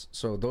Morales.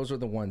 So those are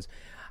the ones.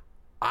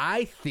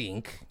 I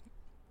think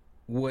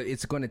what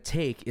it's going to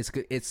take is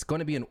it's going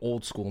to be an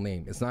old school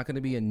name. It's not going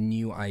to be a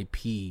new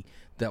IP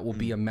that will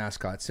be a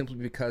mascot, simply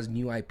because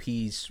new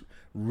IPs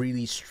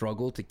really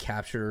struggle to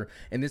capture.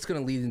 And it's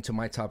going to lead into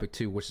my topic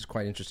too, which is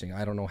quite interesting.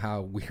 I don't know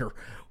how we're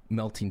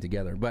melting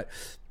together, but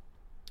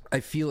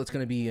I feel it's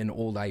going to be an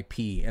old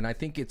IP, and I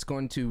think it's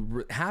going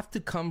to have to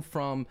come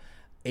from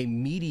a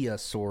media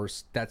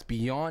source that's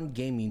beyond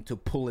gaming to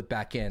pull it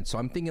back in. So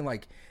I'm thinking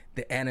like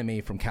the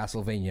anime from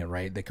Castlevania,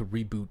 right? They could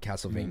reboot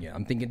Castlevania.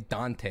 I'm thinking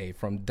Dante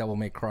from Devil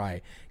May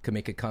Cry could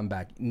make a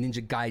comeback.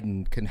 Ninja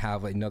Gaiden can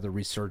have another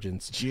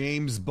resurgence.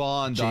 James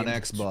Bond on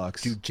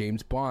Xbox. Dude,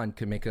 James Bond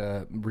could make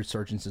a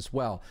resurgence as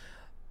well.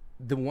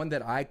 The one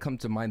that I come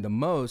to mind the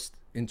most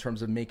in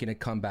terms of making a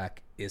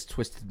comeback is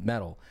Twisted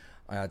Metal.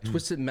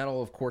 Twisted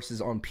Metal, of course,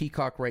 is on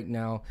Peacock right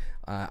now.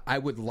 I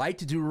would like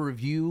to do a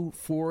review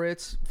for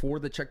it, for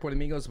the CheckPoint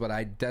Amigos, but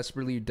I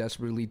desperately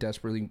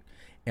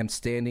am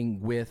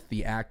standing with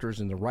the actors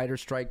and the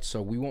writer's strike,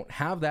 so we won't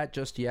have that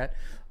just yet.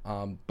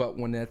 But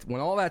when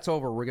all that's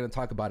over, we're going to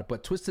talk about it.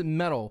 But Twisted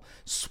Metal,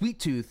 Sweet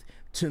Tooth,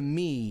 to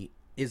me,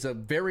 is a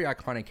very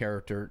iconic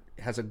character,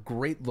 has a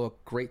great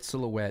look, great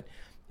silhouette,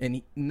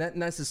 and not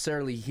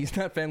necessarily, he's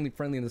not family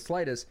friendly in the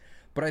slightest,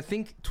 but I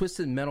think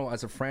Twisted Metal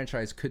as a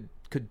franchise could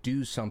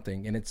do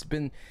something, and it's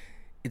been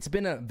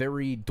a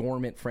very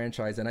dormant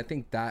franchise, and I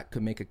think that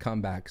could make a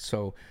comeback.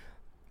 So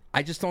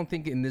I just don't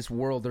think in this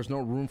world there's no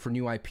room for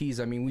new IPs.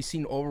 I mean, we've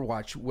seen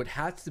Overwatch, what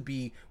has to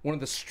be one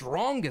of the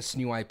strongest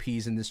new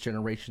IPs in this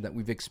generation that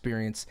we've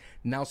experienced,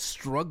 now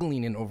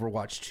struggling in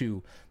Overwatch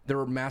 2.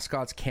 Their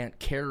mascots can't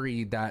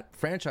carry that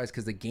franchise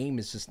because the game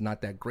is just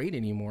not that great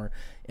anymore.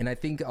 And I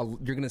think you're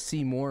going to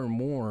see more and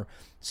more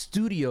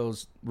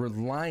studios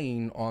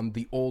relying on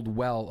the old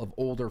well of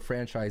older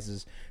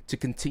franchises to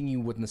continue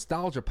with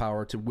nostalgia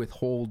power to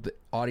withhold the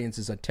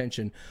audience's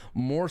attention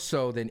more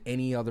so than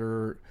any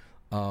other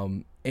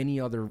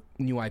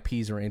new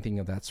IPs or anything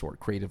of that sort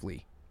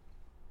creatively.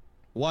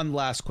 One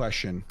last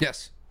question.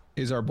 Yes.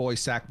 Is our boy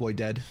Sackboy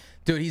dead?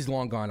 Dude, he's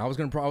long gone. I was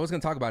gonna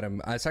talk about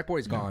him.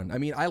 Sackboy's gone. I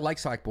mean, I like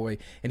Sackboy,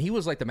 and he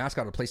was like the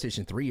mascot of the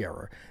PlayStation 3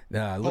 era.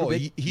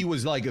 He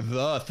was like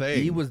the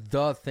thing. He was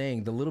the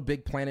thing. The Little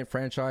Big Planet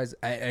franchise.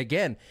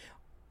 Again,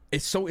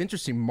 it's so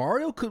interesting.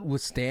 Mario could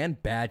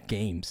withstand bad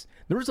games.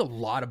 There was a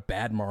lot of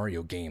bad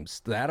Mario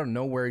games that out of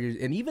nowhere,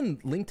 and even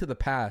Link to the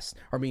Past.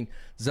 I mean,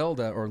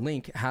 Zelda or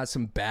Link has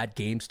some bad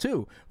games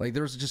too. Like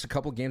there's just a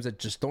couple games that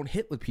just don't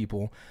hit with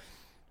people.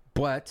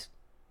 But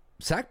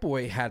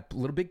Sackboy had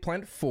Little Big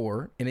Planet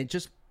 4, and it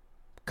just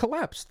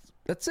collapsed.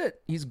 That's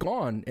it. He's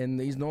gone, and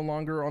he's no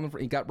longer on the.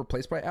 He got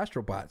replaced by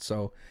Astrobot.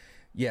 So,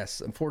 yes,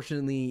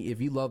 unfortunately,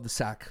 if you love the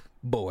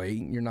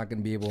Sackboy, you're not going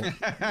to be able.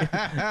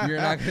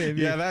 You're not going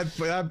to. Yeah,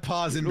 that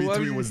pause in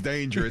between was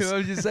dangerous. I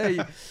was just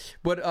saying,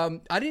 but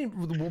I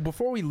didn't.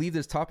 Before we leave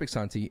this topic,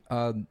 Santi,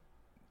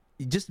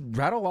 just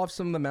rattle off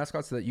some of the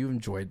mascots that you've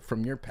enjoyed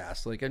from your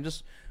past. Like, I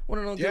just want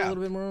to know a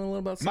little bit more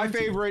about Santi. My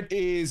favorite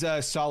is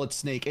Solid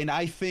Snake, and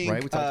I think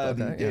we talked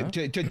about that,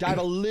 to dive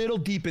a little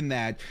deep in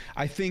that,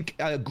 I think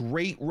a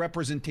great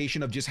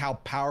representation of just how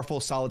powerful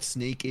Solid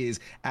Snake is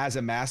as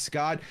a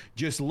mascot.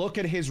 Just look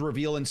at his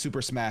reveal in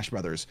Super Smash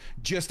Brothers.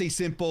 Just a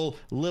simple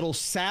little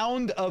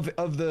sound of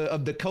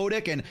the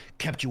codec and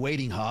kept you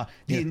waiting, huh?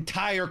 The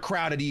entire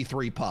crowd at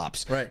E3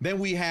 pops. Right. Then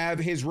we have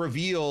his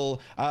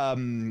reveal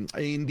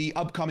in the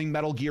upcoming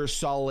Metal Gear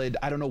Solid.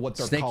 I don't know what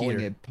they're Snake calling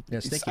Eater. it. Yeah,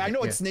 Snake I Eater,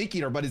 know it's Snake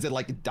Eater, but is it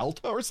like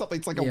Delta or something?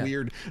 It's like a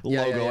weird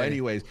Yeah, logo. yeah.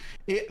 Anyways,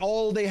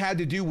 all they had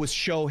to do was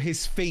show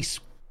his face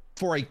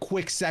for a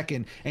quick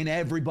second, and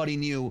everybody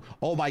knew,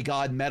 oh my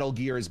God, Metal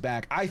Gear is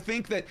back. I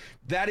think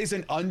that is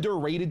an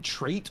underrated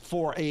trait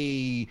for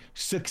a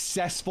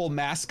successful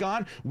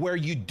mascot, where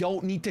you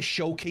don't need to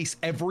showcase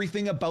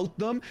everything about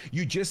them.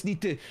 You just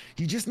need to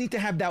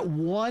have that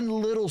one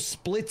little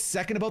split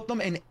second about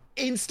them, and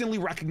instantly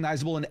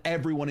recognizable, and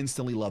everyone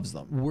instantly loves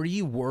them. Were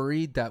you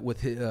worried that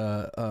with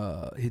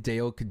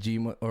Hideo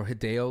Kojima or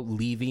Hideo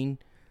leaving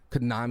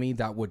Konami,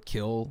 that would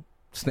kill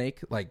Snake?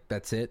 Like,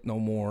 that's it, no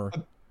more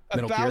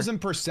Metal Gear?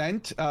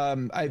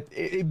 1,000%.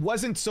 It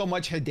wasn't so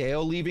much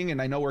Hideo leaving,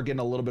 and I know we're getting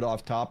a little bit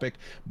off topic,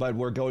 but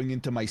we're going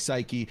into my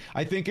psyche.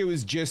 I think it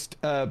was just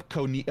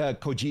Konami's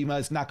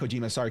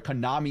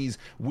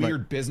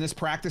weird business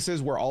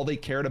practices, where all they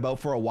cared about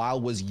for a while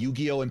was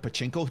Yu-Gi-Oh! And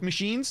pachinko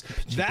machines.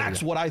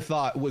 That's what I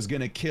thought was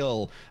going to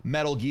kill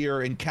Metal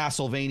Gear and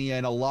Castlevania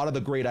and a lot of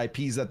the great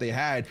IPs that they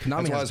had.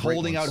 Konami That's why I was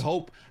holding out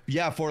hope,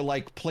 for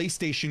like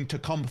PlayStation to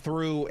come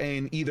through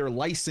and either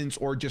license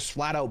or just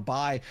flat out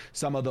buy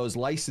some of those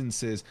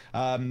licenses.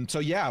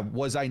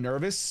 Was I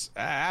nervous?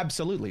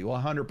 Absolutely,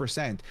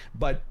 100%.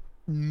 But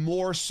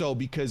more so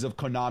because of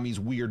Konami's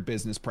weird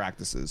business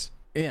practices.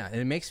 Yeah,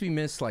 and it makes me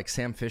miss like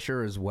Sam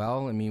Fisher as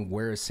well. I mean,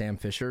 where is Sam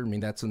Fisher? I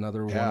mean, that's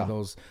another one of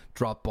those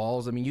drop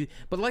balls. I mean,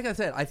 but like I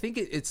said, I think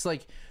it's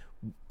like,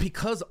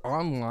 because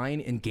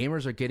online and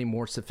gamers are getting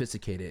more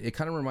sophisticated. It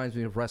kind of reminds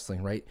me of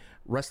wrestling, right?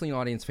 Wrestling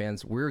audience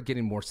fans, we're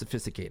getting more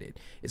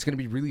sophisticated. It's going to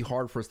be really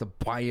hard for us to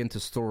buy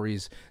into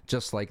stories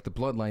just like the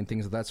Bloodline,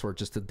 things of that sort,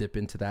 just to dip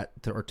into that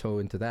or toe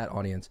into that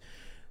audience.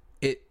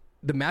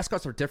 The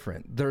mascots are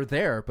different. They're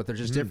there, but they're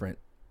just different.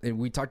 And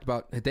we talked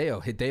about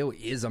Hideo. Hideo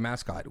is a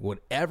mascot.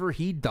 Whatever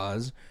he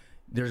does,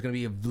 there's going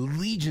to be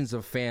legions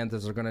of fans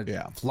that are going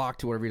to flock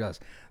to whatever he does.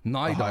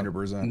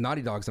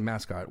 Naughty Dog's a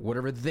mascot.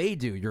 Whatever they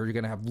do, you're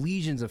going to have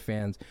legions of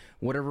fans.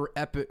 Whatever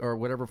Epic or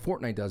whatever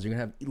Fortnite does, you're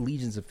going to have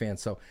legions of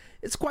fans. So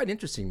it's quite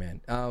interesting,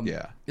 man.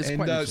 It's and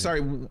quite interesting.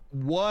 sorry,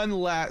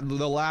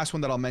 the last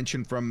one that I'll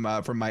mention from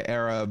my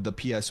era of the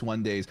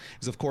PS1 days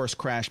is of course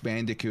Crash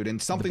Bandicoot,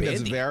 and something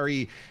that's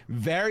very,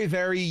 very,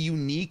 very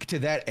unique to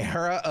that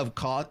era of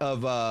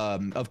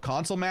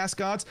console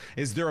mascots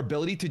is their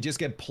ability to just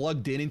get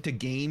plugged into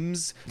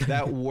games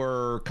that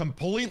were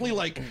completely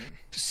like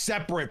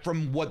separate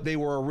from what they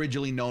were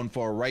originally known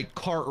for, right?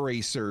 Kart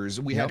racers.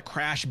 We had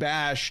Crash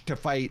Bash to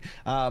fight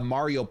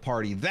Mario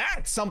Party.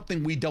 That's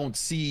something we don't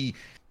see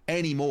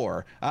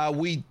anymore.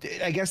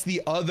 I guess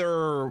the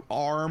other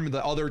arm,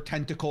 the other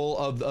tentacle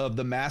of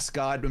the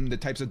mascot and the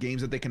types of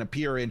games that they can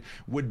appear in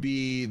would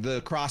be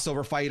the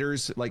crossover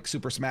fighters like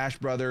Super Smash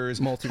Brothers,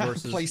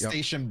 Multiverses,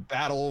 PlayStation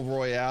Battle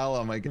Royale.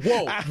 I'm like,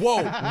 whoa,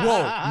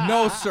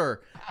 no, sir.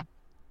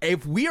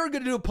 If we are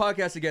going to do a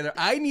podcast together,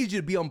 I need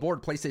you to be on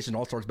board PlayStation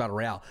All-Stars Battle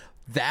Royale.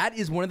 That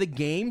is one of the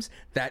games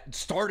that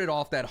started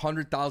off that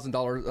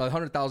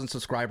 $100,000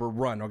 subscriber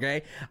run,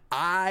 okay?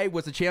 I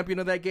was a champion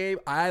of that game.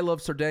 I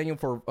love Sir Daniel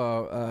for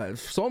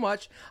so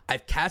much.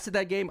 I've casted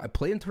that game. I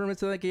played in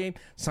tournaments of that game.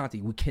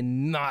 Santi, we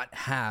cannot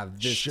have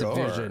this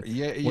division.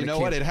 Yeah, you know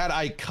what? It had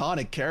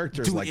iconic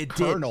characters like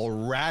Colonel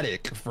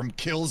Raddick from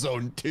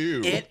Killzone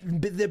 2.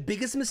 The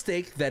biggest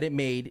mistake that it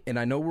made, and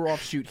I know we're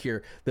offshoot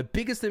here, the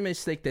biggest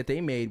mistake that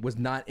they made was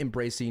not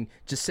embracing,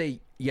 just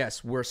say,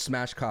 yes, we're a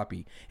Smash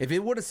copy. If it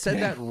would have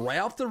said that right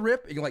off the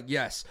rip, you're like,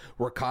 yes,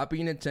 we're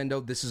copying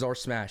Nintendo. This is our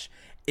Smash.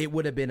 It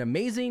would have been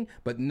amazing,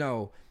 but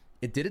no,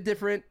 it did it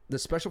different. The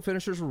special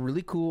finishers were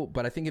really cool,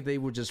 but I think if they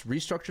would just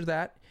restructure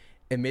that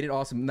and made it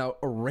awesome. Now,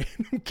 a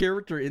random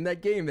character in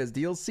that game as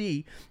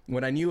DLC,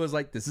 when I knew it was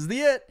like, this is the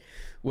it,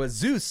 was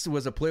Zeus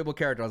was a playable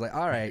character. I was like,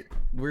 all right,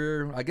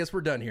 I guess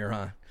we're done here,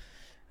 huh?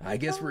 I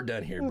guess we're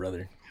done here,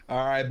 brother.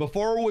 All right,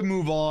 before we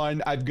move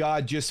on, I've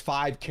got just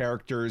 5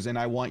 characters, and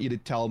I want you to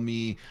tell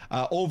me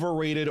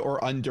overrated or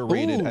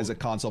underrated as a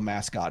console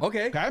mascot.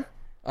 Okay.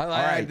 I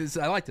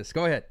like this.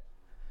 Go ahead.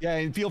 Yeah,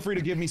 and feel free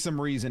to give me some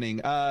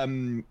reasoning.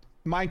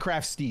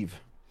 Minecraft Steve.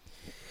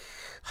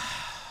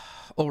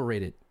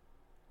 Overrated.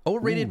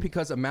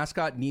 Because a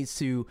mascot needs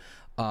to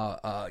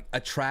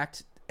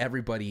attract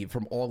everybody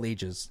from all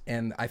ages,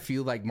 and I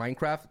feel like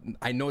Minecraft,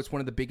 I know it's one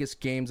of the biggest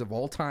games of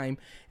all time,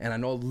 and I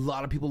know a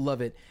lot of people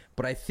love it,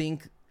 but I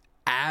think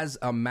as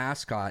a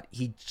mascot,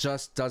 he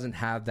just doesn't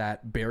have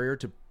that barrier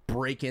to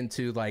break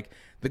into like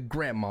the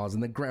grandmas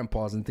and the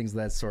grandpas and things of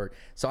that sort.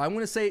 So I'm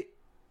going to say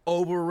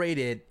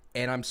overrated,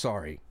 and I'm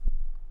sorry.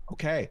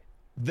 Okay.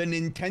 The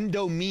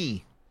Nintendo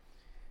Mii.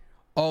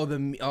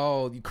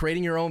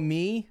 Creating your own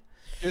Mii?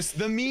 Just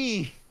the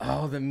Mii.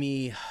 Oh, the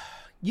Mii.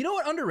 You know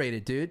what?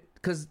 Underrated, dude.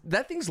 Because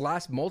that thing's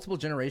last multiple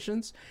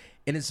generations,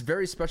 and it's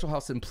very special how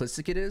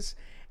simplistic it is.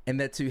 And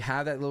that to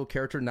have that little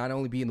character not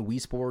only be in the Wii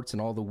Sports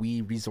and all the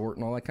Wii Resort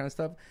and all that kind of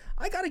stuff,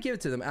 I got to give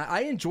it to them.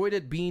 I enjoyed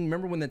it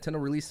remember when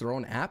Nintendo released their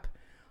own app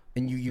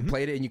and you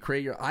played it and you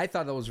create I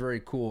thought that was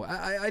very cool.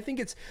 I think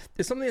it's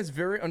something that's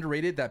very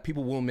underrated that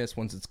people will miss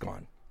once it's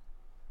gone.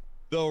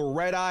 The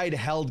Red-Eyed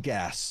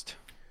Helgast.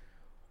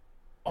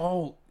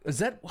 Oh, is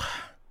that...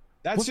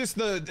 That's just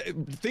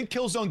think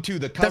Killzone 2,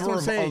 the cover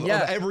of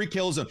every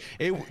Killzone.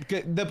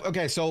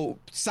 Okay, so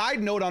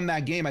side note on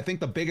that game, I think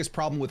the biggest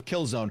problem with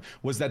Killzone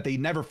was that they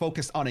never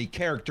focused on a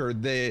character.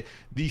 The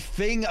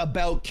thing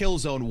about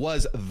Killzone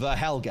was the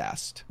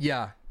Helgast.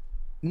 Yeah.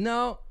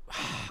 No,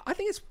 I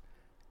think it's...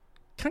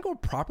 Can I go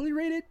properly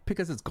rated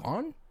because it's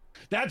gone?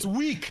 That's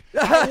weak.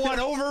 I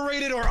want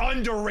overrated or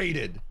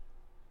underrated.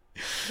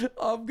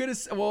 I'm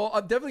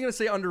definitely gonna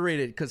say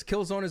underrated because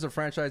Killzone is a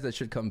franchise that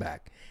should come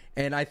back,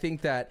 and I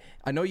think that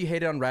I know you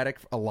hated on Raddick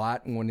a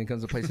lot when it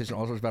comes to PlayStation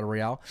All-Stars Battle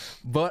Royale,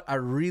 but I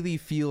really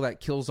feel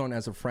that Killzone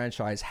as a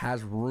franchise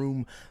has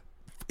room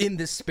in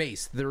this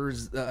space.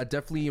 There's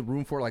definitely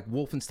room for, like,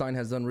 Wolfenstein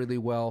has done really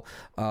well.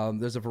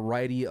 There's a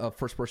variety of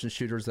first-person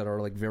shooters that are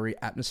like very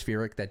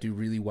atmospheric that do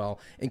really well,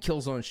 and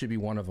Killzone should be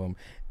one of them.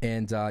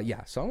 And so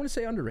I'm gonna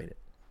say underrated.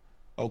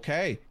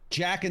 Okay,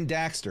 Jak and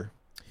Daxter.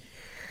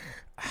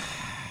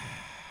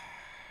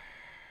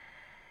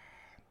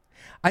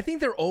 I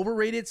think they're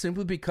overrated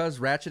simply because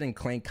Ratchet and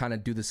Clank kind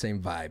of do the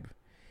same vibe,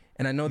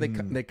 and I know they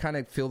kind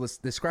of feel this.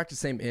 They scratch the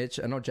same itch.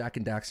 I know Jak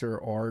and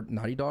Daxter are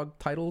Naughty Dog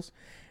titles,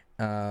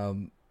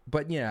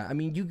 but yeah, I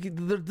mean,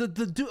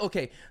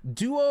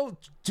 duo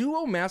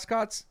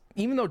mascots.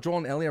 Even though Joel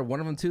and Ellie are one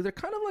of them too, they're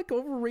kind of like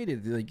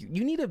overrated. Like,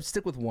 you need to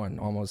stick with one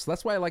almost.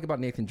 That's what I like about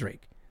Nathan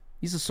Drake.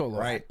 He's a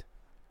solo act.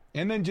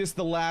 And then just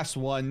the last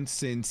one,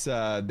 since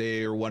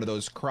they are one of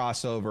those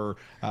crossover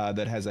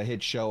that has a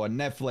hit show on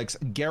Netflix,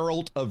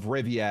 Geralt of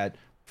Rivia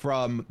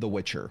from The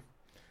Witcher.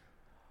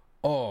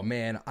 Oh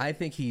man, I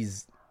think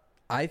he's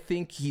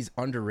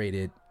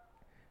underrated.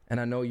 And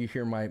I know you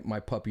hear my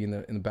puppy in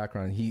the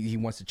background. He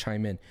wants to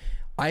chime in.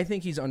 I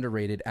think he's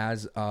underrated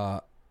as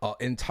a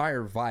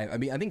entire vibe. I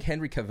mean, I think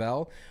Henry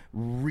Cavill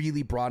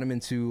really brought him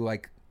into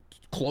like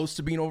close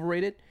to being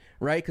overrated,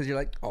 right? Because you're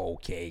like, oh,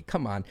 okay,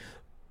 come on.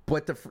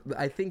 But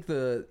I think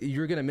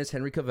you're gonna miss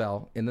Henry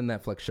Cavill in the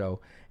Netflix show,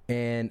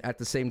 And at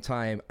the same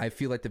time, I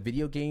feel like the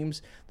video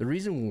games, the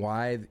reason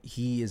why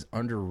he is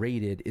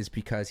underrated is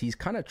because he's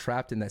kind of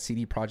trapped in that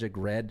CD Projekt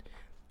Red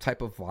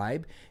type of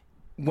vibe.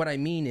 What I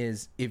mean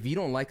is, if you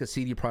don't like a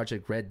CD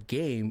Projekt Red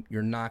game,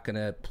 you're not going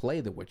to play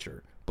The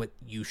Witcher. But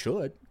you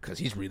should, because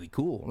he's really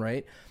cool,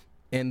 right?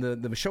 And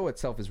the show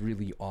itself is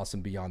really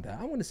awesome beyond that.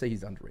 I want to say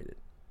he's underrated.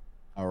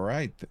 All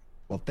right.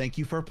 Well, thank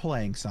you for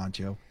playing,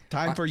 Sancho.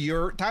 Time for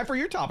your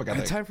topic, I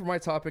think. Time for my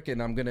topic,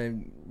 and I'm going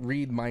to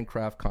read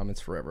Minecraft comments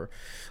forever.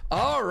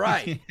 All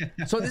right.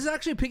 So this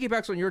actually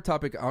piggybacks on your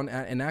topic on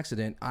an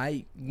accident.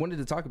 I wanted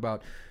to talk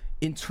about,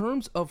 in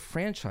terms of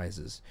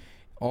franchises,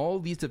 all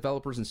these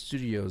developers and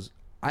studios,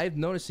 I've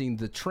noticing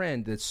the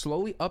trend that's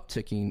slowly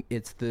upticking.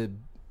 It's the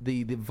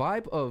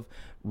vibe of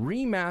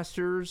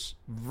remasters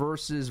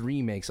versus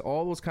remakes,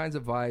 all those kinds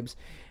of vibes.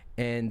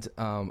 And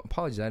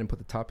apologies, I didn't put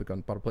the topic on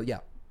the bottom, but yeah,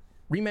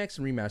 remakes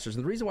and remasters.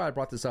 And the reason why I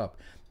brought this up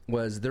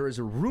was there is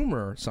a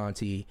rumor,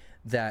 Santi,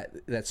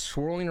 that's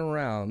swirling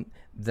around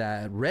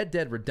that Red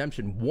Dead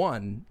Redemption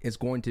 1 is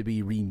going to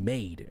be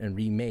remade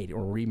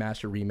or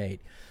remade.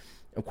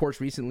 Of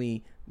course,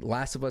 recently,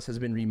 Last of Us has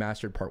been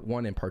remastered. Part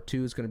 1 and Part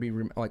 2 is going to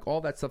be like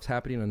all that stuff's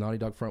happening on the Naughty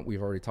Dog front.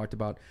 We've already talked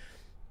about.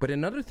 But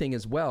another thing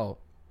as well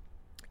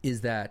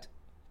is that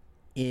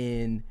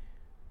there's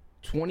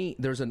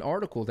an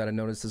article that I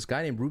noticed. This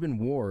guy named Ruben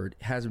Ward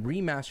has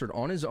remastered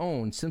on his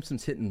own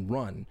Simpsons Hit and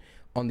Run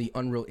on the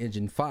Unreal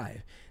Engine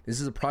 5.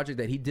 This is a project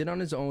that he did on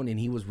his own, and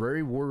he was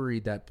very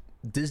worried that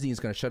Disney is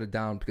going to shut it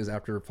down, because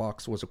after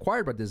Fox was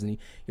acquired by Disney,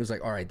 he was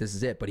like, all right, this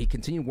is it. But he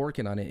continued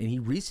working on it, and he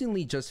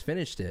recently just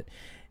finished it.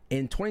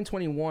 In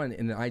 2021,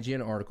 in an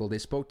IGN article, they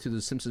spoke to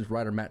the Simpsons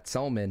writer Matt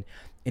Selman,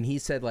 and he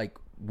said, like,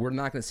 we're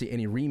not going to see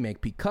any remake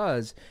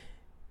because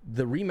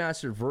the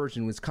remastered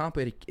version was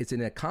complicated. It's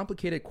in a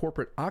complicated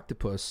corporate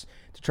octopus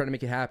to try to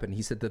make it happen.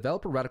 He said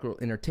developer Radical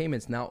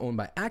Entertainment, now owned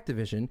by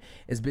Activision,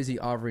 is busy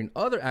offering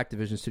other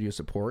Activision studio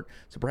support.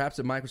 So perhaps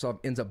if Microsoft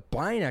ends up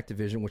buying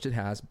Activision, which it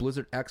has,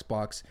 Blizzard,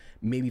 Xbox,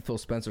 maybe Phil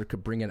Spencer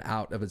could bring it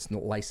out of its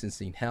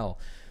licensing hell.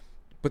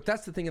 But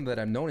that's the thing that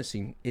I'm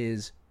noticing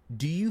is,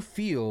 do you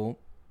feel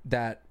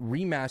that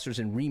remasters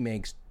and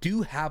remakes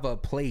do have a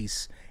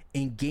place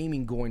in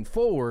gaming going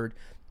forward?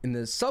 And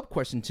the sub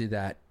question to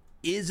that,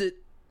 is it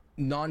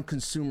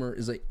non-consumer,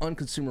 is like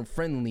unconsumer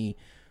friendly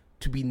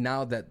to be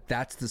now that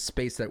that's the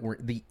space that we're,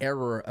 the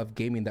era of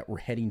gaming that we're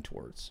heading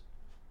towards?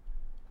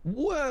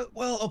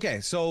 Well, okay.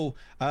 So,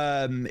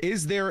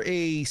 is there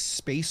a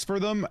space for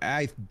them?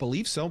 I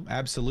believe so.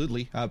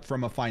 Absolutely.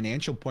 From a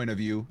financial point of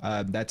view,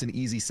 that's an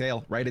easy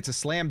sale, right? It's a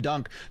slam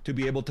dunk to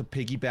be able to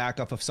piggyback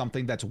off of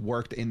something that's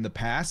worked in the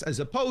past, as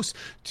opposed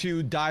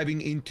to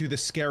diving into the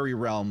scary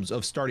realms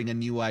of starting a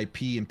new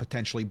IP and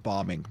potentially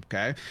bombing.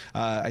 Okay.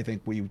 I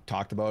think we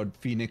talked about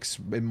Phoenix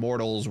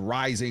Immortals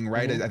Rising,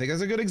 right? I think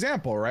that's a good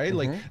example, right?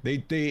 Like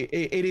it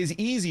is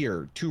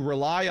easier to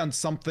rely on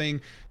something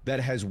that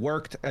has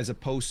worked as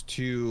opposed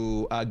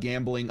to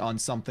gambling on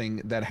something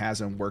that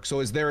hasn't worked.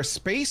 So is there a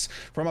space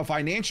from a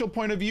financial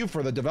point of view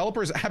for the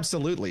developers?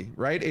 Absolutely,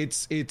 right?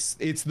 It's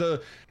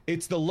the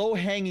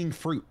low-hanging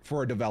fruit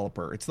for a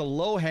developer. It's the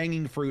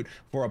low-hanging fruit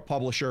for a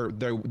publisher.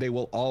 They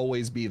will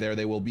always be there.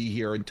 They will be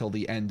here until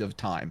the end of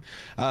time.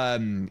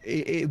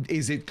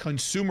 Is it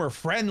consumer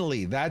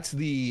friendly? That's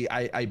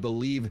I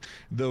believe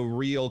the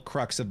real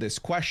crux of this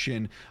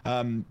question,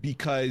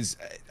 because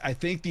I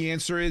think the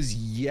answer is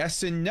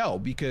yes and no,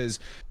 because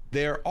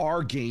there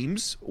are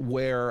games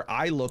where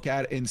I look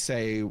at and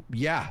say,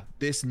 yeah,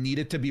 this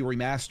needed to be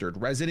remastered.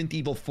 Resident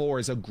Evil 4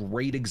 is a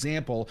great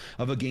example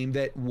of a game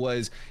that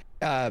was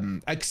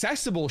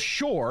accessible,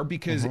 sure,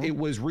 because it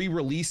was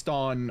re-released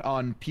on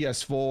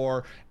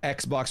PS4,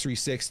 Xbox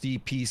 360,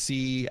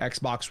 PC,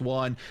 Xbox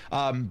One,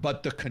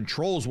 but the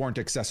controls weren't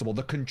accessible.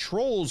 The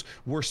controls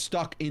were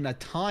stuck in a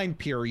time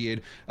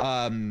period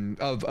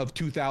of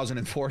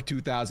 2004,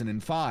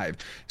 2005.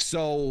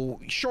 So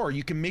sure,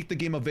 you can make the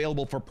game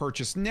available for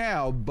purchase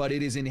now, but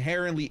it is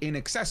inherently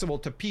inaccessible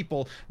to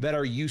people that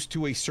are used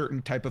to a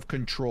certain type of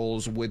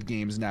controls with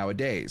games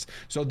nowadays.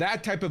 So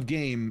that type of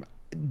game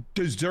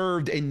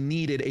deserved and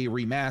needed a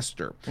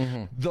remaster.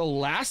 The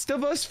Last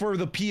of Us for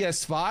the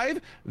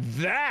PS5,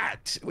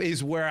 that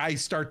is where I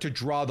start to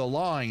draw the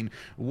line,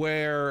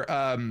 where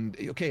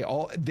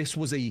this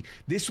was a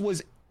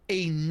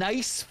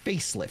nice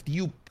facelift.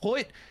 You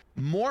put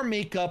more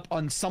makeup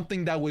on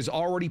something that was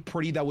already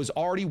pretty, that was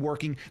already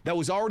working, that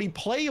was already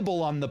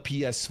playable on the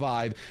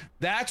PS5.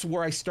 That's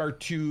where I start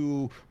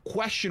to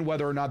question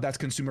whether or not that's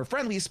consumer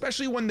friendly,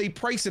 especially when they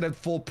price it at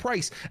full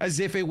price as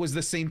if it was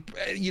the same,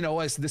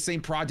 as the same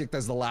project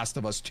as The Last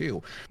of Us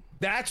 2.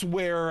 That's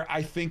where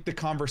I think the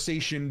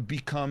conversation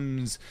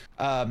becomes,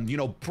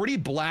 pretty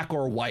black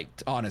or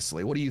white,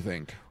 honestly. What do you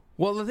think?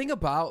 Well, the thing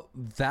about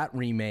that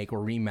remake or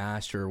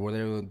remaster,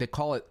 where they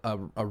call it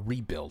a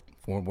rebuild,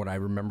 for what I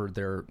remember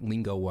their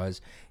lingo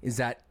was, is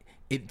that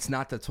it's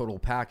not the total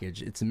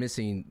package. It's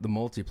missing the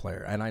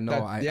multiplayer. And I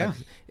know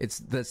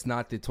that's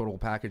not the total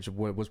package of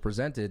what was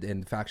presented,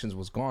 and Factions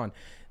was gone.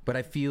 But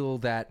I feel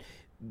that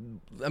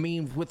I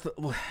mean,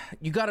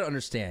 you got to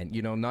understand,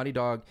 Naughty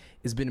Dog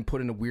has been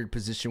put in a weird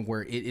position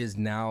where it is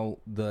now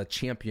the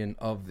champion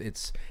of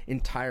its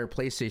entire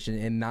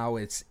PlayStation, and now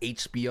its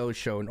HBO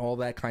show and all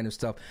that kind of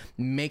stuff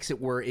makes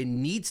it where it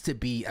needs to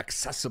be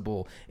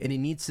accessible, and it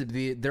needs to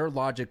be. Their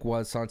logic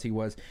was, Santi,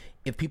 was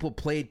if people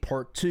played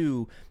part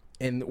 2.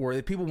 Or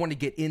if people want to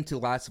get into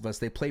Last of Us,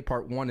 they play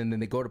part 1 and then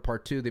they go to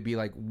part 2. They'd be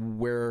like,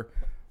 we're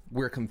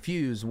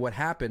confused. What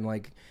happened?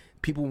 Like,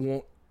 people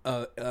won't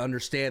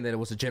understand that it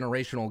was a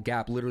generational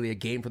gap, literally a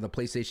game from the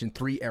PlayStation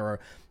 3 era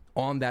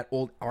on that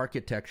old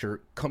architecture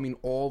coming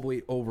all the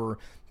way over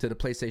to the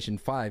PlayStation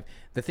 5.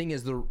 The thing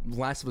is, the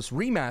Last of Us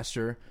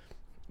remaster,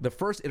 the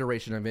first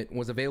iteration of it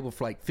was available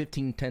for like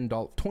 $15, $10,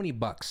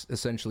 $20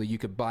 essentially. You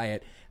could buy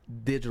it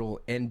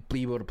digital and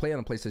be able to play it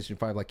on PlayStation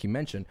 5 like you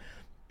mentioned.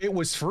 It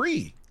was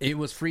free. It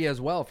was free as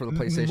well for the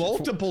PlayStation.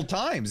 Multiple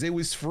times. It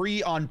was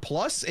free on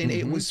Plus, and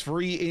it was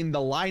free in the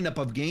lineup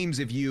of games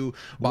if you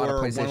bought a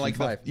PlayStation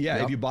 5.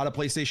 If you bought a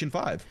PlayStation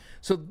 5.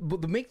 So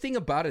the main thing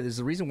about it is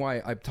the reason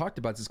why I've talked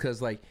about this is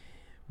because, like,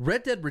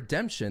 Red Dead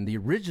Redemption, the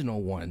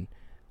original one,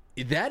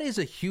 that is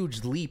a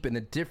huge leap in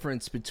the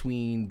difference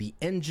between the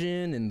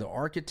engine and the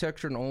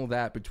architecture and all of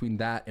that between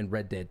that and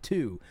Red Dead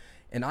 2.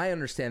 And I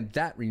understand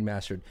that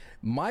remastered.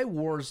 My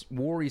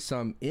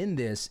worrisome in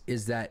this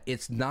is that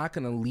it's not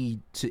going to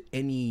lead to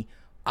any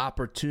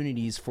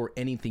opportunities for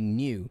anything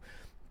new.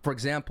 For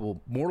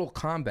example, Mortal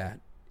Kombat,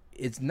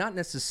 it's not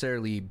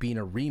necessarily being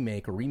a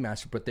remake or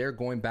remaster, but they're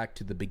going back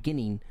to the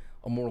beginning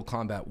of Mortal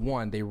Kombat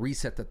 1. They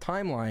reset the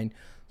timeline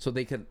so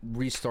they could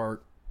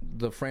restart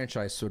the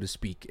franchise, so to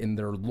speak, in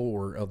their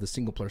lore of the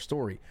single-player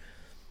story.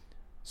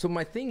 So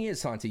my thing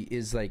is, Santi,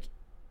 is like,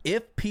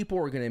 if people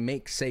are going to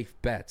make safe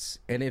bets,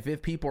 and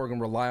if people are going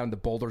to rely on the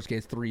Baldur's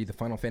Gate 3, the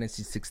Final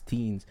Fantasy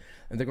 16s,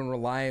 and they're going to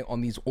rely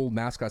on these old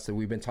mascots that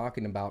we've been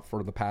talking about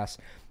for the past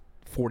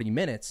 40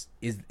 minutes,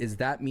 is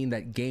that mean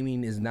that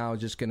gaming is now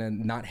just going to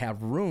not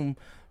have room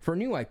for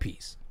new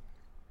IPs?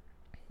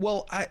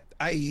 Well,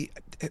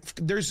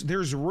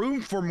 there's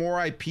room for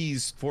more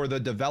IPs for the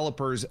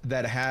developers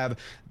that have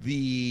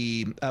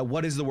the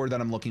what is the word that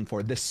I'm looking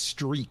for? The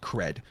street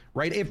cred,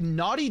 right? If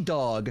Naughty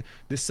Dog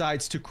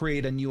decides to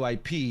create a new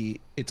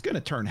IP, it's going to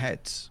turn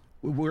heads.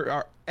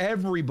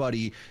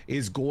 Everybody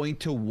is going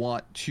to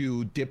want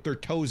to dip their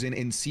toes in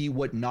and see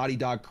what Naughty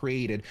Dog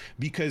created,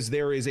 because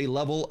there is a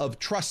level of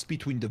trust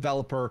between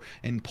developer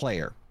and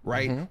player.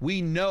 Right.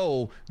 We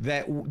know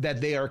that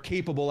they are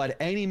capable at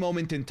any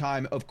moment in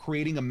time of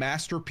creating a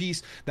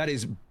masterpiece that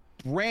is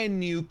brand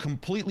new,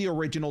 completely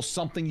original,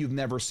 something you've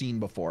never seen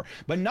before.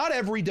 But not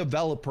every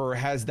developer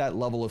has that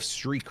level of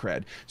street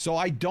cred. So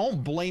I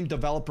don't blame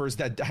developers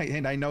that,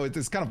 and I know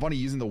it's kind of funny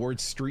using the word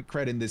street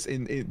cred in this,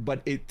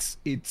 but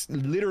it's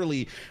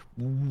literally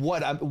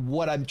what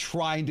I'm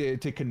trying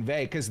to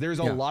convey, because there's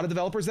a lot of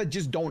developers that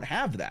just don't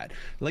have that.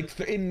 Like,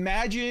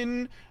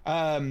 imagine,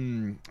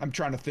 I'm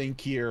trying to think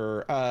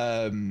here.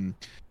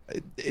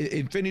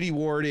 Infinity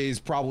Ward is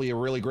probably a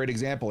really great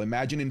example.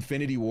 Imagine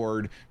Infinity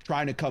Ward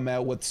trying to come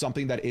out with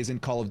something that isn't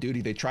Call of Duty.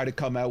 They try to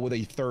come out with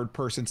a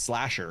third-person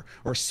slasher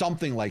or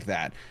something like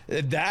that.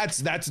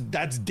 That's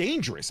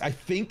dangerous. I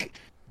think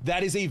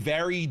that is a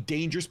very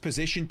dangerous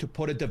position to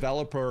put a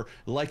developer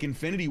like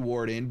Infinity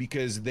Ward in,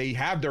 because they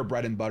have their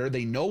bread and butter.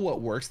 They know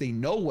what works. They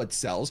know what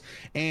sells.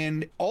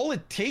 And all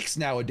it takes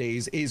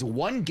nowadays is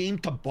one game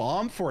to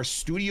bomb for a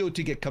studio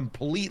to get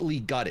completely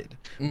gutted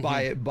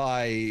by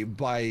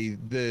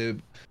the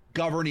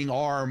governing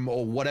arm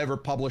or whatever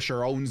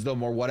publisher owns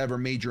them or whatever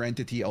major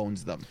entity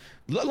owns them.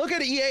 Look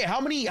at EA. How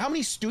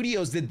many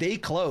studios did they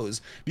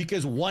close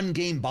because one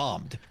game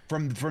bombed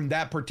from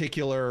that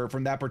particular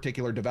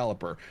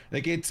developer?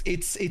 Like, it's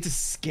a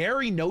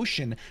scary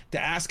notion to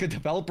ask a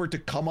developer to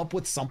come up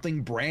with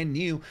something brand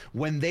new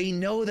when they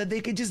know that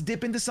they could just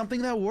dip into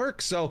something that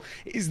works. So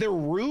is there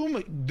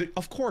room?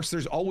 Of course,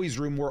 there's always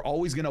room. We're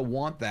always going to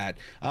want that.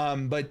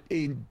 But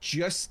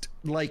just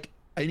like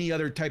any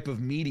other type of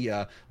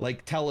media,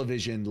 like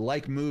television,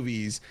 like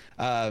movies,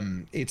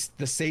 it's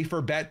the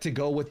safer bet to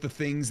go with the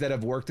things that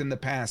have worked in the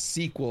past.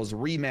 Sequels,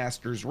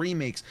 remasters,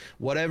 remakes,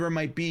 whatever it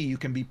might be, you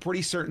can be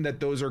pretty certain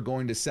that those are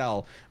going to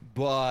sell.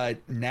 But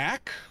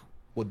knack,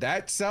 would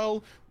that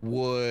sell?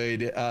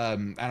 Would I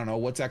don't know,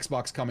 what's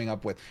Xbox coming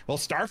up with? Well,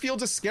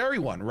 Starfield's a scary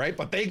one, right?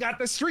 But they got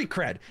the street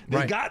cred.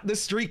 They got the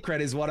street cred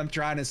is what I'm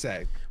trying to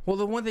say. Well,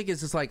 the one thing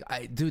is, it's like,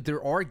 dude,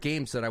 there are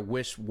games that I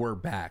wish were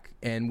back.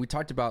 And we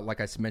talked about,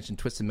 like I mentioned,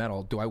 Twisted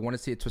Metal. Do I want to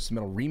see a Twisted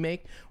Metal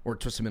remake or a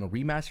Twisted Metal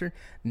remaster?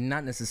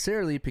 Not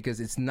necessarily, because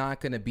it's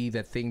not going to be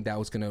that thing that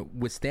was going to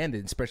withstand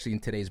it, especially in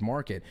today's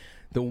market.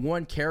 The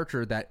one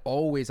character that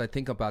always I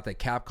think about that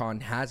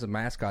Capcom has a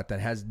mascot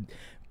that has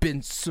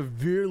been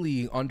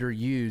severely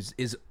underused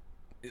is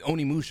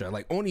Onimusha.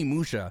 Like,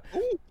 Onimusha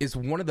is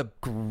one of the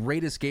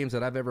greatest games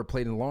that I've ever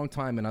played in a long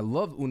time, and I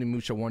love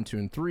Onimusha 1, 2,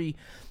 and 3.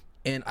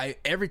 And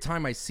every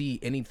time I see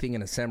anything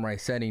in a samurai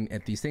setting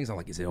at these things, I'm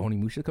like, is it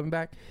Onimusha coming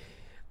back?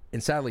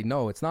 And sadly,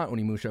 no, it's not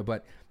Onimusha.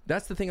 But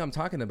that's the thing I'm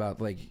talking about.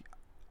 Like,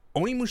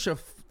 Onimusha,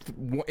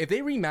 if they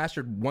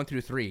remastered 1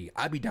 through 3,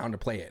 I'd be down to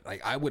play it.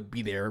 Like, I would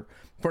be there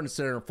front and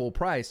center full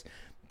price.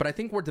 But I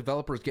think where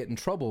developers get in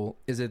trouble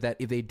is that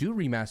if they do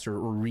remaster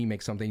or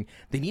remake something,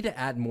 they need to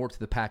add more to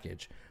the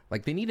package.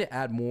 Like, they need to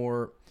add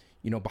more,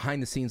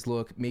 behind the scenes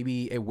look,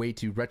 maybe a way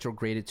to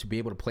retrograde it to be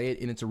able to play it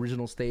in its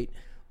original state.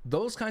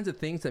 Those kinds of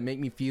things that make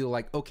me feel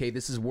like, okay,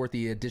 this is worth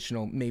the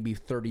additional maybe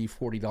 $30,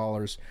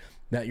 $40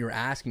 that you're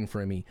asking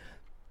from me.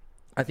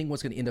 I think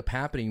what's going to end up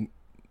happening,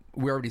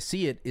 we already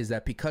see it, is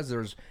that because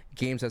there's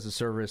games as a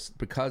service,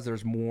 because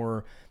there's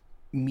more,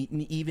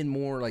 even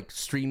more like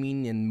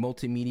streaming and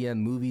multimedia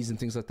and movies and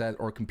things like that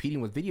are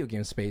competing with video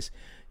game space,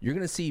 you're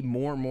going to see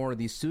more and more of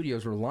these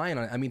studios relying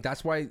on it. I mean,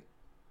 that's why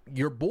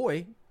your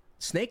boy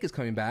Snake is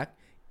coming back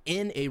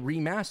in a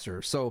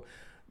remaster. So,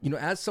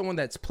 as someone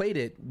that's played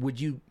it, would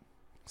you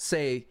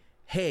say,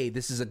 hey,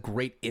 this is a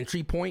great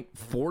entry point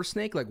for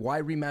Snake? Like,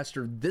 why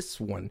remaster this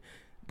one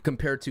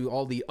compared to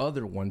all the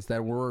other ones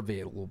that were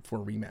available for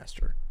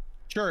remaster?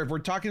 Sure. If we're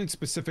talking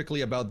specifically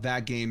about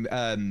that game,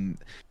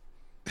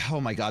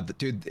 oh my God,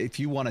 dude, if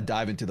you want to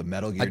dive into the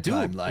Metal Gear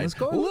timeline. Let's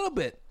go a little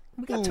bit.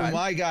 Oh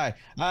my guy,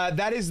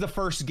 that is the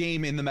first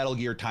game in the Metal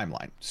Gear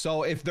timeline.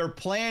 So if their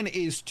plan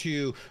is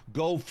to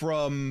go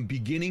from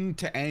beginning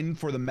to end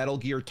for the Metal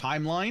Gear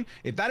timeline,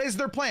 if that is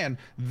their plan,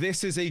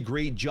 this is a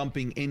great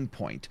jumping in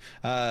point.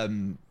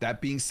 That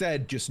being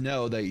said, just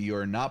know that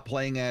you're not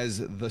playing as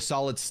the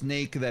Solid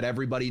Snake that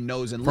everybody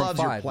knows and loves.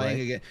 You're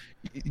playing again.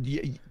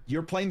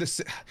 You're playing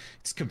the.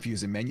 It's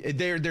confusing, man.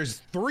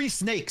 There's 3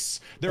 snakes.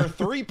 There are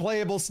 3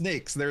 playable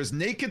snakes. There's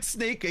Naked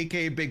Snake,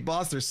 aka Big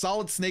Boss. There's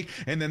Solid Snake,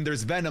 and then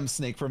there's Venom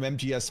Snake from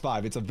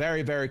MGS5. It's a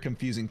very, very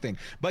confusing thing.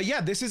 But yeah,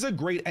 this is a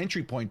great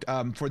entry point.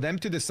 For them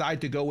to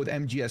decide to go with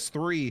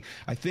MGS3,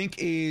 I think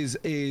is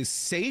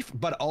safe,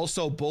 but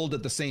also bold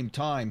at the same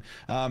time.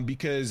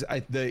 Because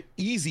the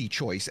easy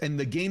choice and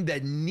the game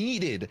that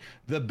needed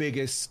the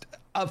biggest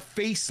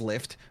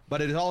facelift,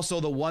 but it's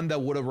also the one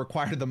that would have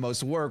required the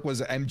most work,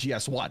 was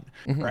MGS1,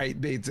 right?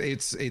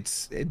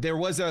 There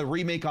was a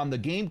remake on the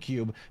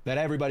GameCube that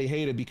everybody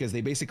hated because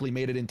they basically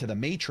made it into the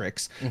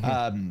Matrix.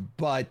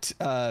 But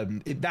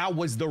that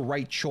was the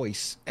right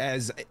choice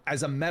as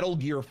a Metal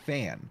Gear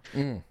fan.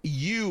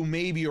 You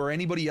maybe, or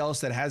anybody else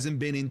that hasn't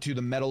been into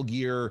the Metal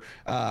Gear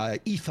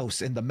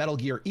ethos and the Metal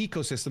Gear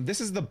ecosystem,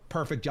 this is the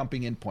perfect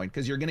jumping in point,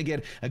 because you're going to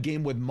get a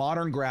game with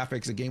modern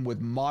graphics, a game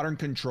with modern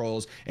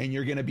controls, and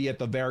you're going to be at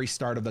the very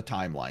start of the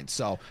timeline.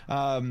 So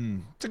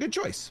it's a good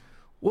choice.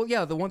 Well,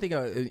 yeah, the one thing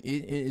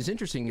is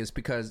interesting is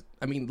because,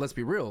 I mean, let's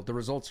be real, the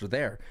results are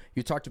there.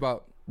 You talked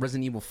about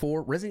Resident Evil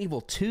 4. Resident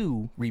Evil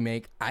 2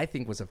 remake, I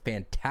think, was a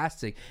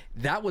fantastic.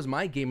 That was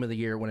my game of the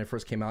year when it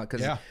first came out,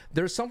 because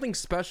there's something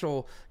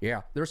special.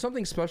 Yeah, there's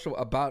something special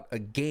about a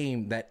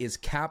game that is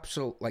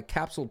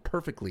capsuled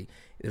perfectly.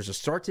 There's a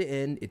start to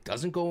end. It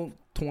doesn't go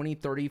 20,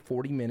 30,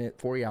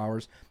 40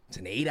 hours. It's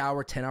an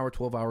 8-hour, 10-hour,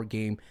 12-hour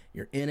game.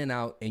 You're in and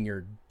out, and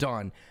you're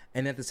done.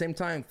 And at the same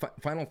time,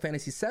 Final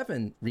Fantasy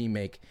VII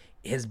Remake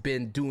has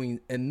been doing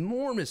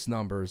enormous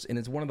numbers, and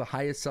it's one of the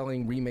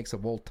highest-selling remakes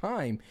of all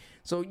time.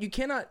 So you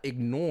cannot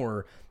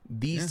ignore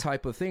these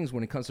type of things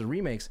when it comes to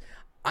remakes.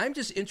 I'm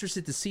just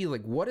interested to see,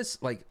 like, what is,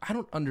 like, I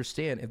don't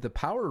understand. If the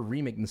power of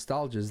remake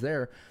nostalgia is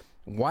there,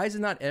 why is it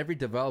not every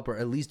developer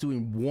at least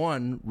doing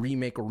one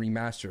remake or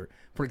remaster?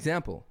 For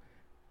example,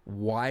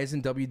 why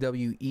isn't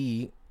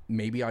WWE,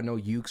 maybe I know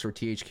Ukes or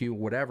THQ or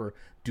whatever,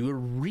 do a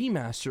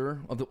remaster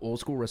of the old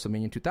school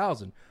WrestleMania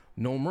 2000?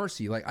 No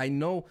Mercy. Like, I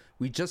know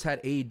we just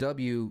had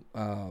AEW,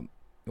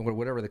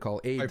 whatever they call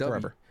it,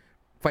 AEW.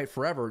 Fight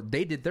Forever.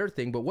 They did their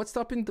thing, but what's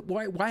stopping?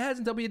 Why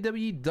hasn't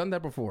WWE done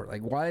that before?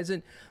 Like, why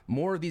isn't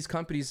more of these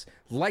companies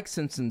like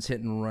Simpsons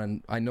Hit and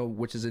Run, I know,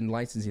 which is in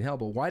licensing hell,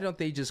 but why don't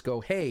they just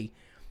go, hey,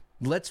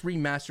 let's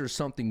remaster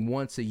something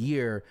once a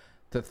year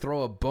to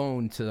throw a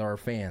bone to our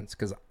fans?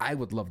 Because I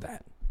would love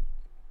that.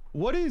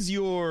 What is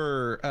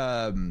your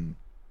how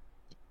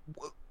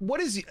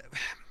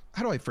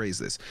do I phrase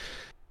this?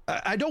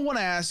 I don't want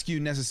to ask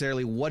you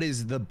necessarily what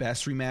is the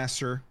best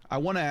remaster. I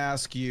want to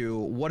ask you,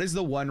 what is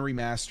the one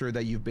remaster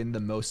that you've been the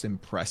most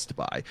impressed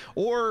by,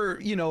 or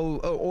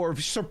or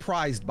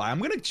surprised by?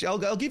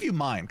 I'll give you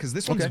mine, because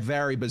this one's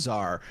very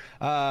bizarre.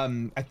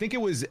 I think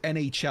it was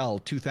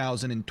NHL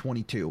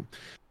 2022.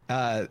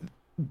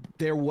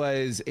 There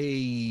was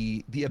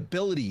the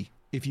ability,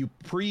 if you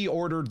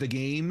pre-ordered the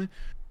game,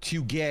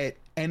 to get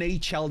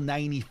NHL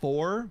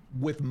 94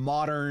 with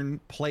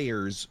modern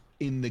players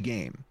in the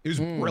game. It was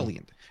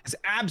brilliant. It's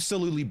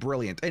absolutely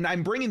brilliant. And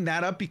I'm bringing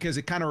that up because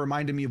it kind of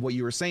reminded me of what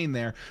you were saying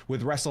there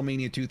with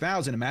WrestleMania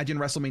 2000. Imagine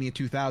WrestleMania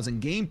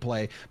 2000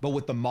 gameplay, but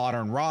with the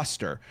modern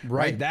roster.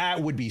 Right?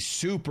 That would be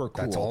super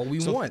cool. That's all we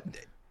want.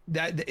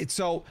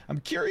 So I'm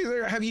curious,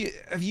 have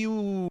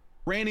you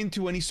ran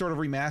into any sort of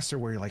remaster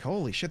where you're like,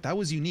 holy shit, that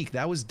was unique,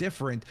 that was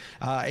different,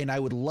 and I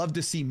would love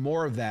to see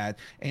more of that,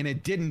 and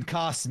it didn't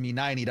cost me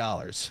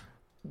 $90?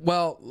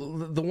 Well,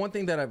 the one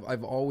thing that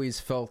I've always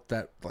felt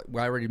that, like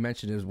I already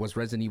mentioned, was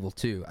Resident Evil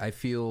 2. I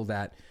feel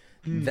that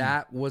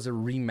that was a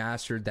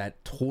remaster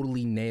that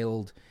totally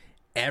nailed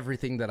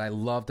everything that I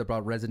loved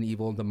about Resident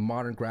Evil, the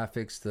modern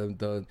graphics,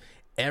 the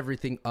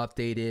everything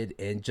updated,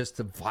 and just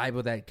the vibe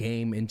of that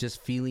game, and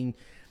just feeling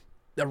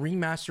a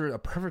remaster, a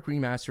perfect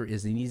remaster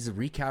is it needs to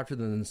recapture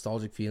the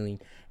nostalgic feeling,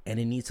 and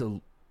it needs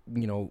to,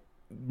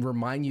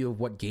 remind you of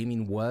what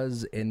gaming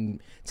was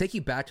and take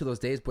you back to those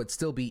days, but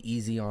still be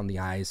easy on the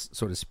eyes,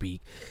 so to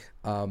speak.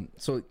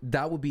 So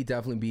that would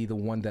definitely be the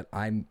one that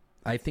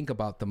I think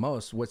about the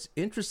most. What's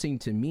interesting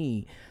to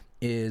me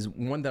is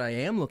one that I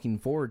am looking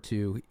forward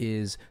to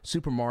is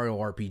Super Mario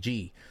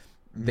RPG.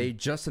 They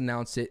just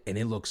announced it and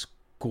it looks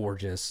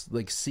gorgeous.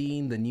 Like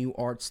seeing the new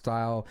art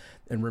style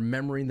and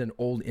remembering the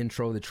old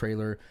intro, the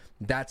trailer,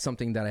 that's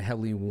something that I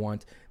heavily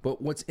want.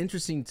 But what's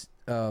interesting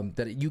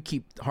that you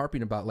keep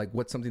harping about, like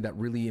what's something that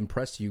really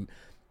impressed you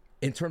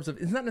in terms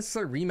of, it's not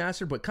necessarily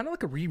remaster, but kind of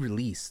like a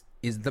re-release,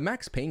 is the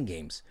Max Payne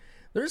games.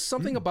 There's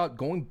something about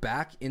going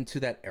back into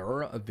that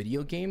era of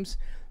video games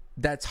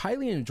that's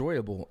highly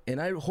enjoyable.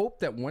 And I hope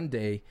that one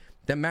day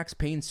that Max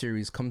Payne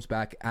series comes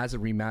back as a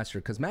remaster,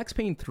 because Max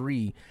Payne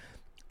 3,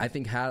 I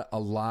think, had a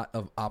lot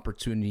of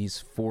opportunities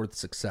for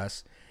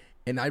success.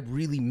 And I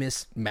really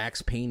miss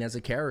Max Payne as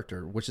a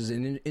character, which is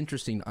an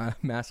interesting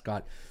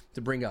mascot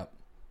to bring up.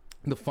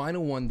 The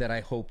final one that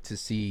I hope to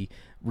see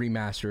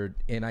remastered,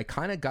 and I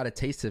kind of got a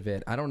taste of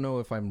it. I don't know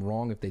if I'm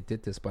wrong if they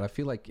did this, but I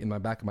feel like in my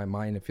back of my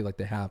mind, I feel like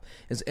they have,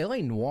 is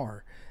L.A.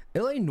 Noire.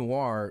 L.A.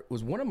 Noire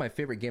was one of my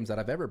favorite games that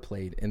I've ever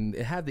played, and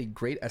it had the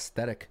great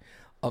aesthetic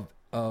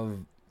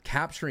of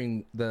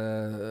capturing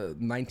the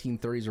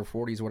 1930s or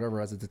 40s,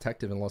 whatever, as a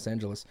detective in Los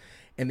Angeles.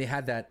 And they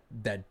had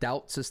that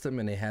doubt system,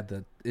 and they had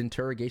the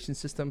interrogation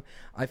system.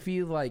 I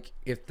feel like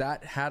if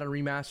that had a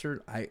remastered,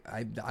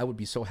 I would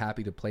be so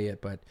happy to play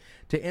it. But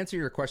to answer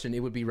your question,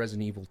 it would be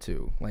Resident Evil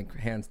 2, like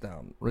hands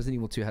down. Resident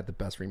Evil 2 had the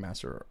best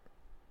remaster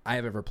I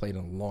have ever played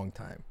in a long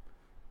time.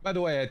 By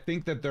the way, I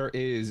think that there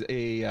is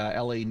a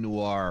L.A.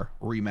 Noire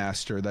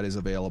remaster that is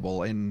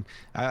available, and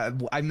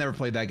I've never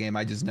played that game.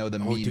 I just know the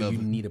meme dude, of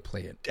you need to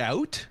play it.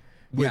 Doubt.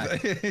 Yeah.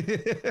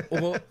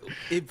 Well,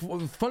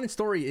 funny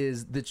story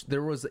is that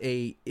there was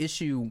a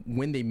issue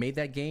when they made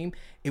that game.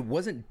 It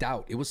wasn't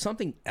Doubt. It was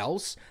something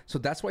else. So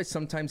that's why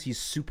sometimes he's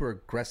super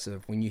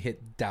aggressive when you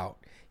hit Doubt.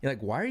 You're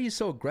like, why are you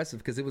so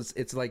aggressive? Because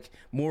it's like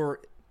more.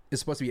 It's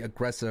supposed to be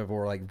aggressive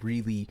or like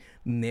really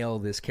nail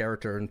this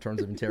character in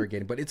terms of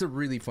interrogating, but it's a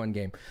really fun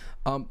game.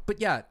 But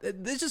yeah,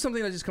 this is just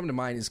something that just come to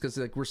mind is because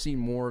like we're seeing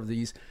more of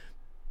these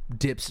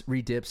dips,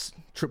 redips,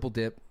 triple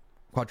dip,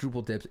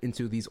 quadruple dips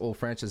into these old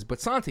franchises. But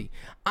Santi,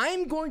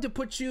 I'm going to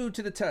put you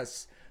to the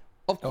test.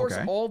 Of course,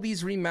 all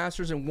these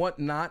remasters and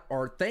whatnot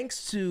are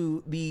thanks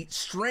to the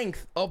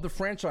strength of the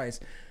franchise.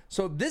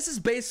 So this is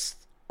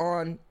based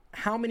on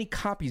how many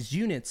copies,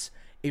 units,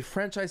 a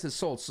franchise has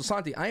sold. So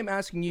Santi, I am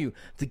asking you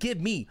to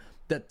give me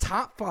the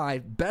top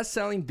 5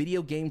 best-selling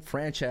video game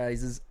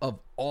franchises of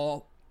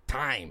all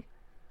time.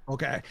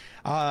 Okay.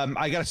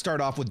 I got to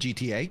start off with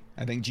GTA.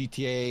 I think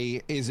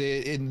GTA is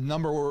in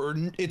number.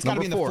 It's got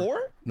to be in the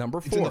 4. Number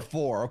 4. It's in the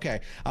 4.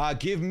 Okay.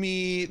 Give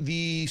me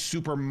the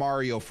Super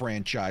Mario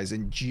franchise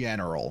in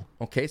general.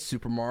 Okay.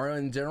 Super Mario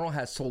in general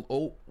has sold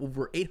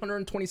over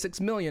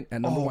 826 million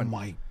at number 1. Oh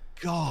my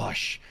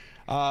gosh.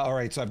 All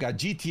right, so I've got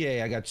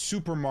GTA, I got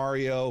Super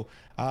Mario.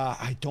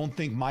 I don't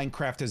think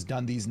Minecraft has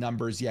done these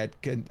numbers yet,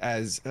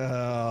 because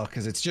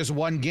it's just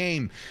one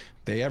game.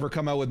 They ever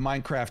come out with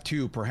Minecraft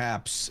 2,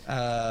 perhaps?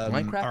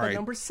 Minecraft at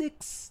number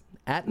 6.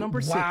 At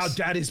number 6. Wow,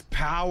 that is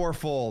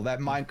powerful. That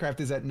Minecraft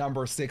is at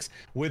number 6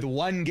 with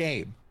one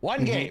game.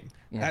 One game.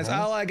 As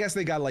I guess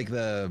they got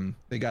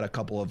they got a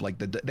couple of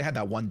they had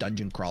that one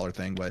dungeon crawler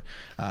thing, but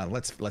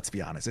let's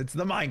be honest, it's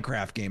the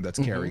Minecraft game that's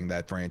carrying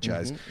that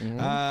franchise.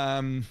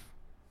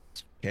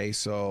 Okay,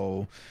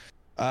 so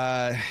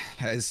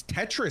has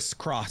Tetris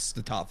crossed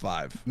the top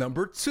 5?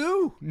 Number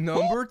 2.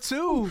 Number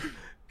 2.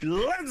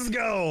 Let's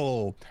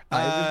go.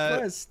 I'm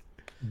impressed.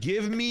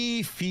 Give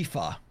me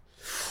FIFA.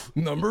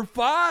 Number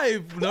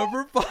 5.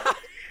 Number 5.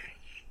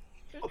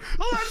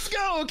 Let's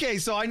go. Okay,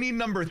 so I need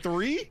number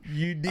 3.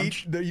 You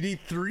need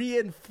 3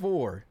 and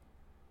 4.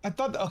 I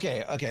thought.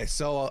 Okay.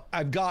 So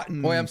I've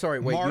gotten. Oh, I'm sorry.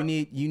 Wait,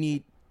 you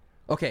need.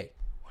 Okay.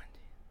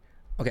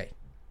 Okay.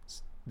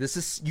 This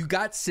is, you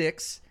got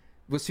 6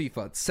 was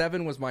FIFA.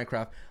 7 was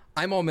Minecraft.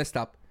 I'm all messed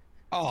up.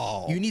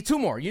 Oh, you need 2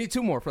 more. You need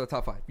 2 more for the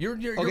top 5. You're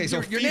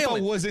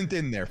FIFA wasn't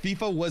in there.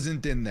 FIFA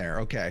wasn't in there.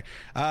 Okay.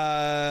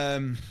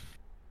 You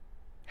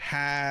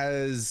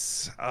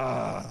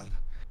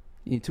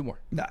need 2 more.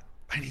 No,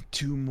 I need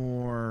 2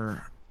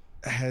 more.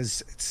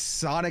 Has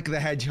Sonic the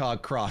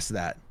Hedgehog crossed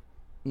that?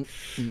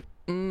 He's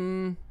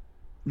in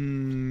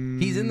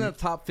the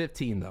top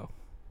 15 though.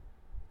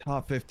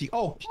 Top 50.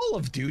 Oh, Call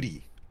of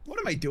Duty. What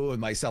am I doing with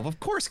myself? Of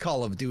course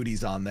Call of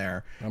Duty's on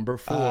there. Number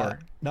 4.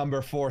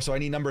 Number 4. So I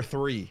need number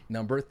 3.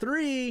 Number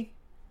 3.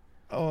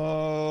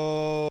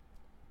 Oh.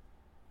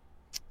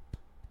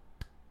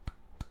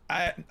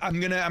 I'm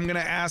gonna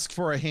ask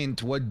for a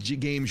hint. What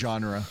game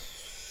genre?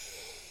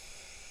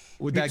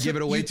 Would that give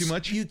it away too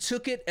much? You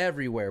took it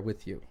everywhere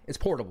with you. It's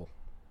portable.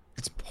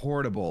 It's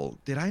portable.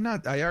 Did I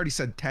not? I already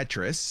said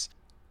Tetris.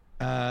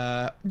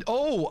 Yeah.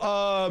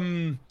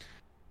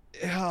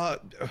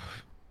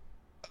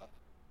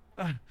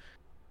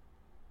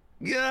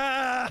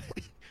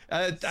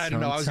 I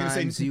don't know. I was gonna say.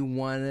 Sometimes you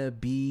want to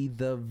be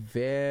the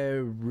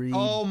very.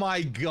 Oh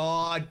my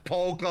God,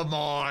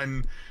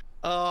 Pokemon!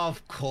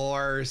 Of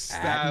course,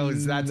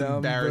 that's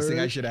embarrassing.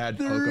 I should have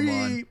had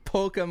Pokemon.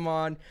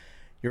 Pokemon.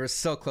 You were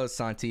so close,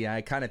 Santi.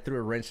 I kind of threw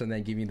a wrench on that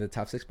and gave you the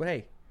top 6, but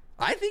hey.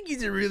 I think you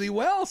did really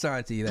well,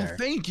 Santi, there. Oh,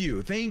 thank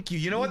you.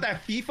 You know what?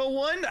 That FIFA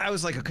one, I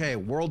was like, okay,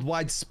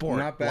 worldwide sport.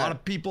 Not bad. A lot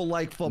of people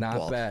like football.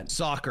 Not bad.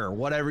 Soccer,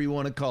 whatever you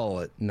want to call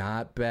it.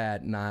 Not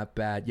bad.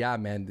 Yeah,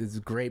 man, it's a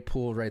great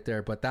pool right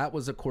there. But that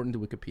was according to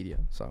Wikipedia.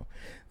 So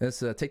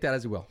let's take that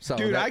as you will. So,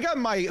 dude, I got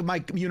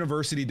my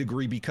university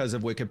degree because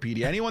of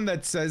Wikipedia. Anyone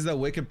that says that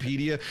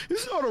Wikipedia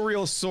is not a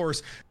real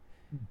source,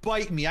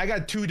 bite me. I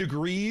got 2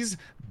 degrees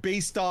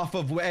based off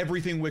of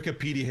everything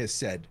Wikipedia has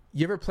said.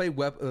 You ever play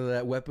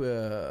the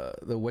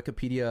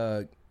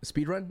Wikipedia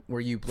speedrun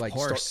where you like? Of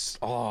course.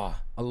 I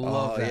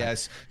love that.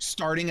 Yes,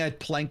 starting at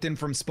Plankton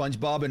from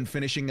SpongeBob and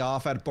finishing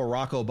off at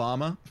Barack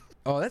Obama.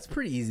 Oh, that's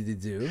pretty easy to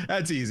do.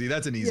 That's easy.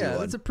 That's an easy one. Yeah,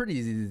 that's a pretty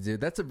easy to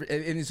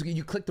do.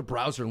 You click the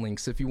browser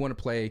links if you want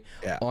to play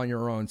on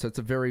your own. So it's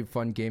a very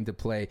fun game to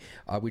play.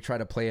 We try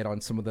to play it on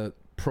some of the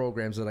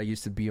programs that I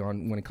used to be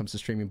on when it comes to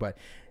streaming, but.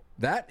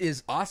 That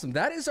is awesome.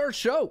 That is our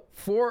show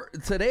for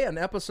today on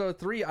episode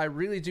 3. I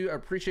really do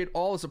appreciate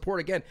all the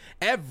support. Again,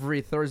 every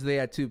Thursday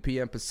at 2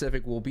 p.m.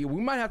 Pacific we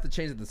might have to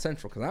change it to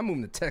Central because I'm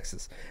moving to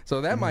Texas.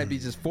 So that might be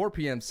just 4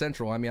 p.m.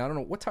 Central. I mean, I don't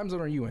know. What time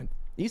zone are you in?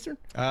 Eastern?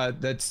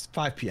 That's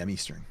 5 p.m.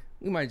 Eastern.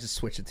 We might just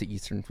switch it to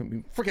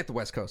Eastern. Forget the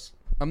West Coast.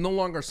 I'm no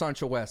longer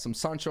Sancho West. I'm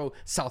Sancho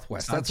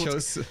Southwest.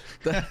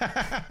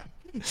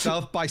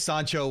 South by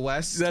Sancho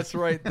West. That's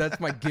right. That's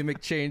my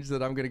gimmick change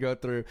that I'm going to go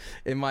through.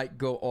 It might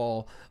go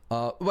all.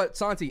 But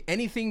Santi,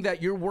 anything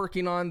that you're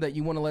working on that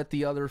you want to let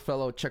the other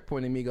fellow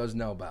Checkpoint Amigos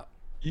know about?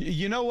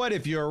 You know what?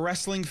 If you're a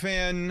wrestling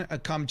fan,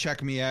 come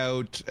check me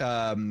out.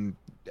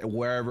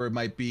 Wherever it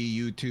might be,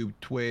 YouTube,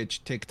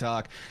 Twitch,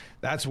 TikTok.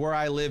 That's where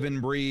I live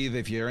and breathe.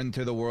 If you're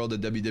into the world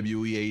of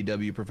WWE,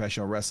 AEW,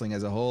 professional wrestling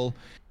as a whole,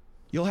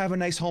 you'll have a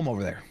nice home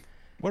over there.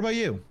 What about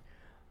you?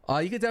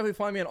 You can definitely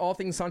find me on all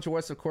things Sancho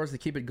West, of course, to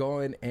keep it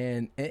going.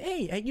 And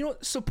hey, you know,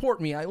 support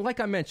me.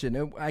 Like I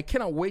mentioned, I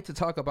cannot wait to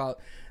talk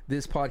about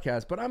this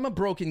podcast, but I'm a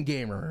broken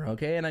gamer,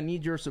 okay? And I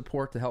need your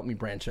support to help me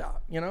branch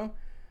out, you know?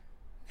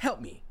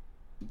 Help me.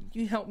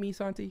 You help me,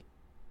 Santi?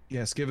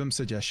 Yes, give him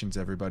suggestions,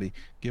 everybody.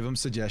 Give him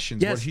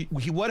suggestions. Yes.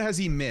 What has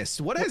he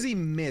missed? What has he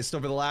missed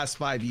over the last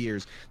 5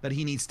 years that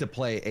he needs to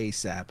play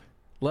ASAP?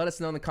 Let us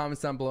know in the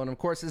comments down below. And, of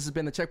course, this has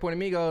been the Checkpoint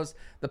Amigos,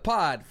 the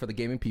pod for the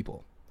gaming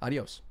people.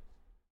 Adios.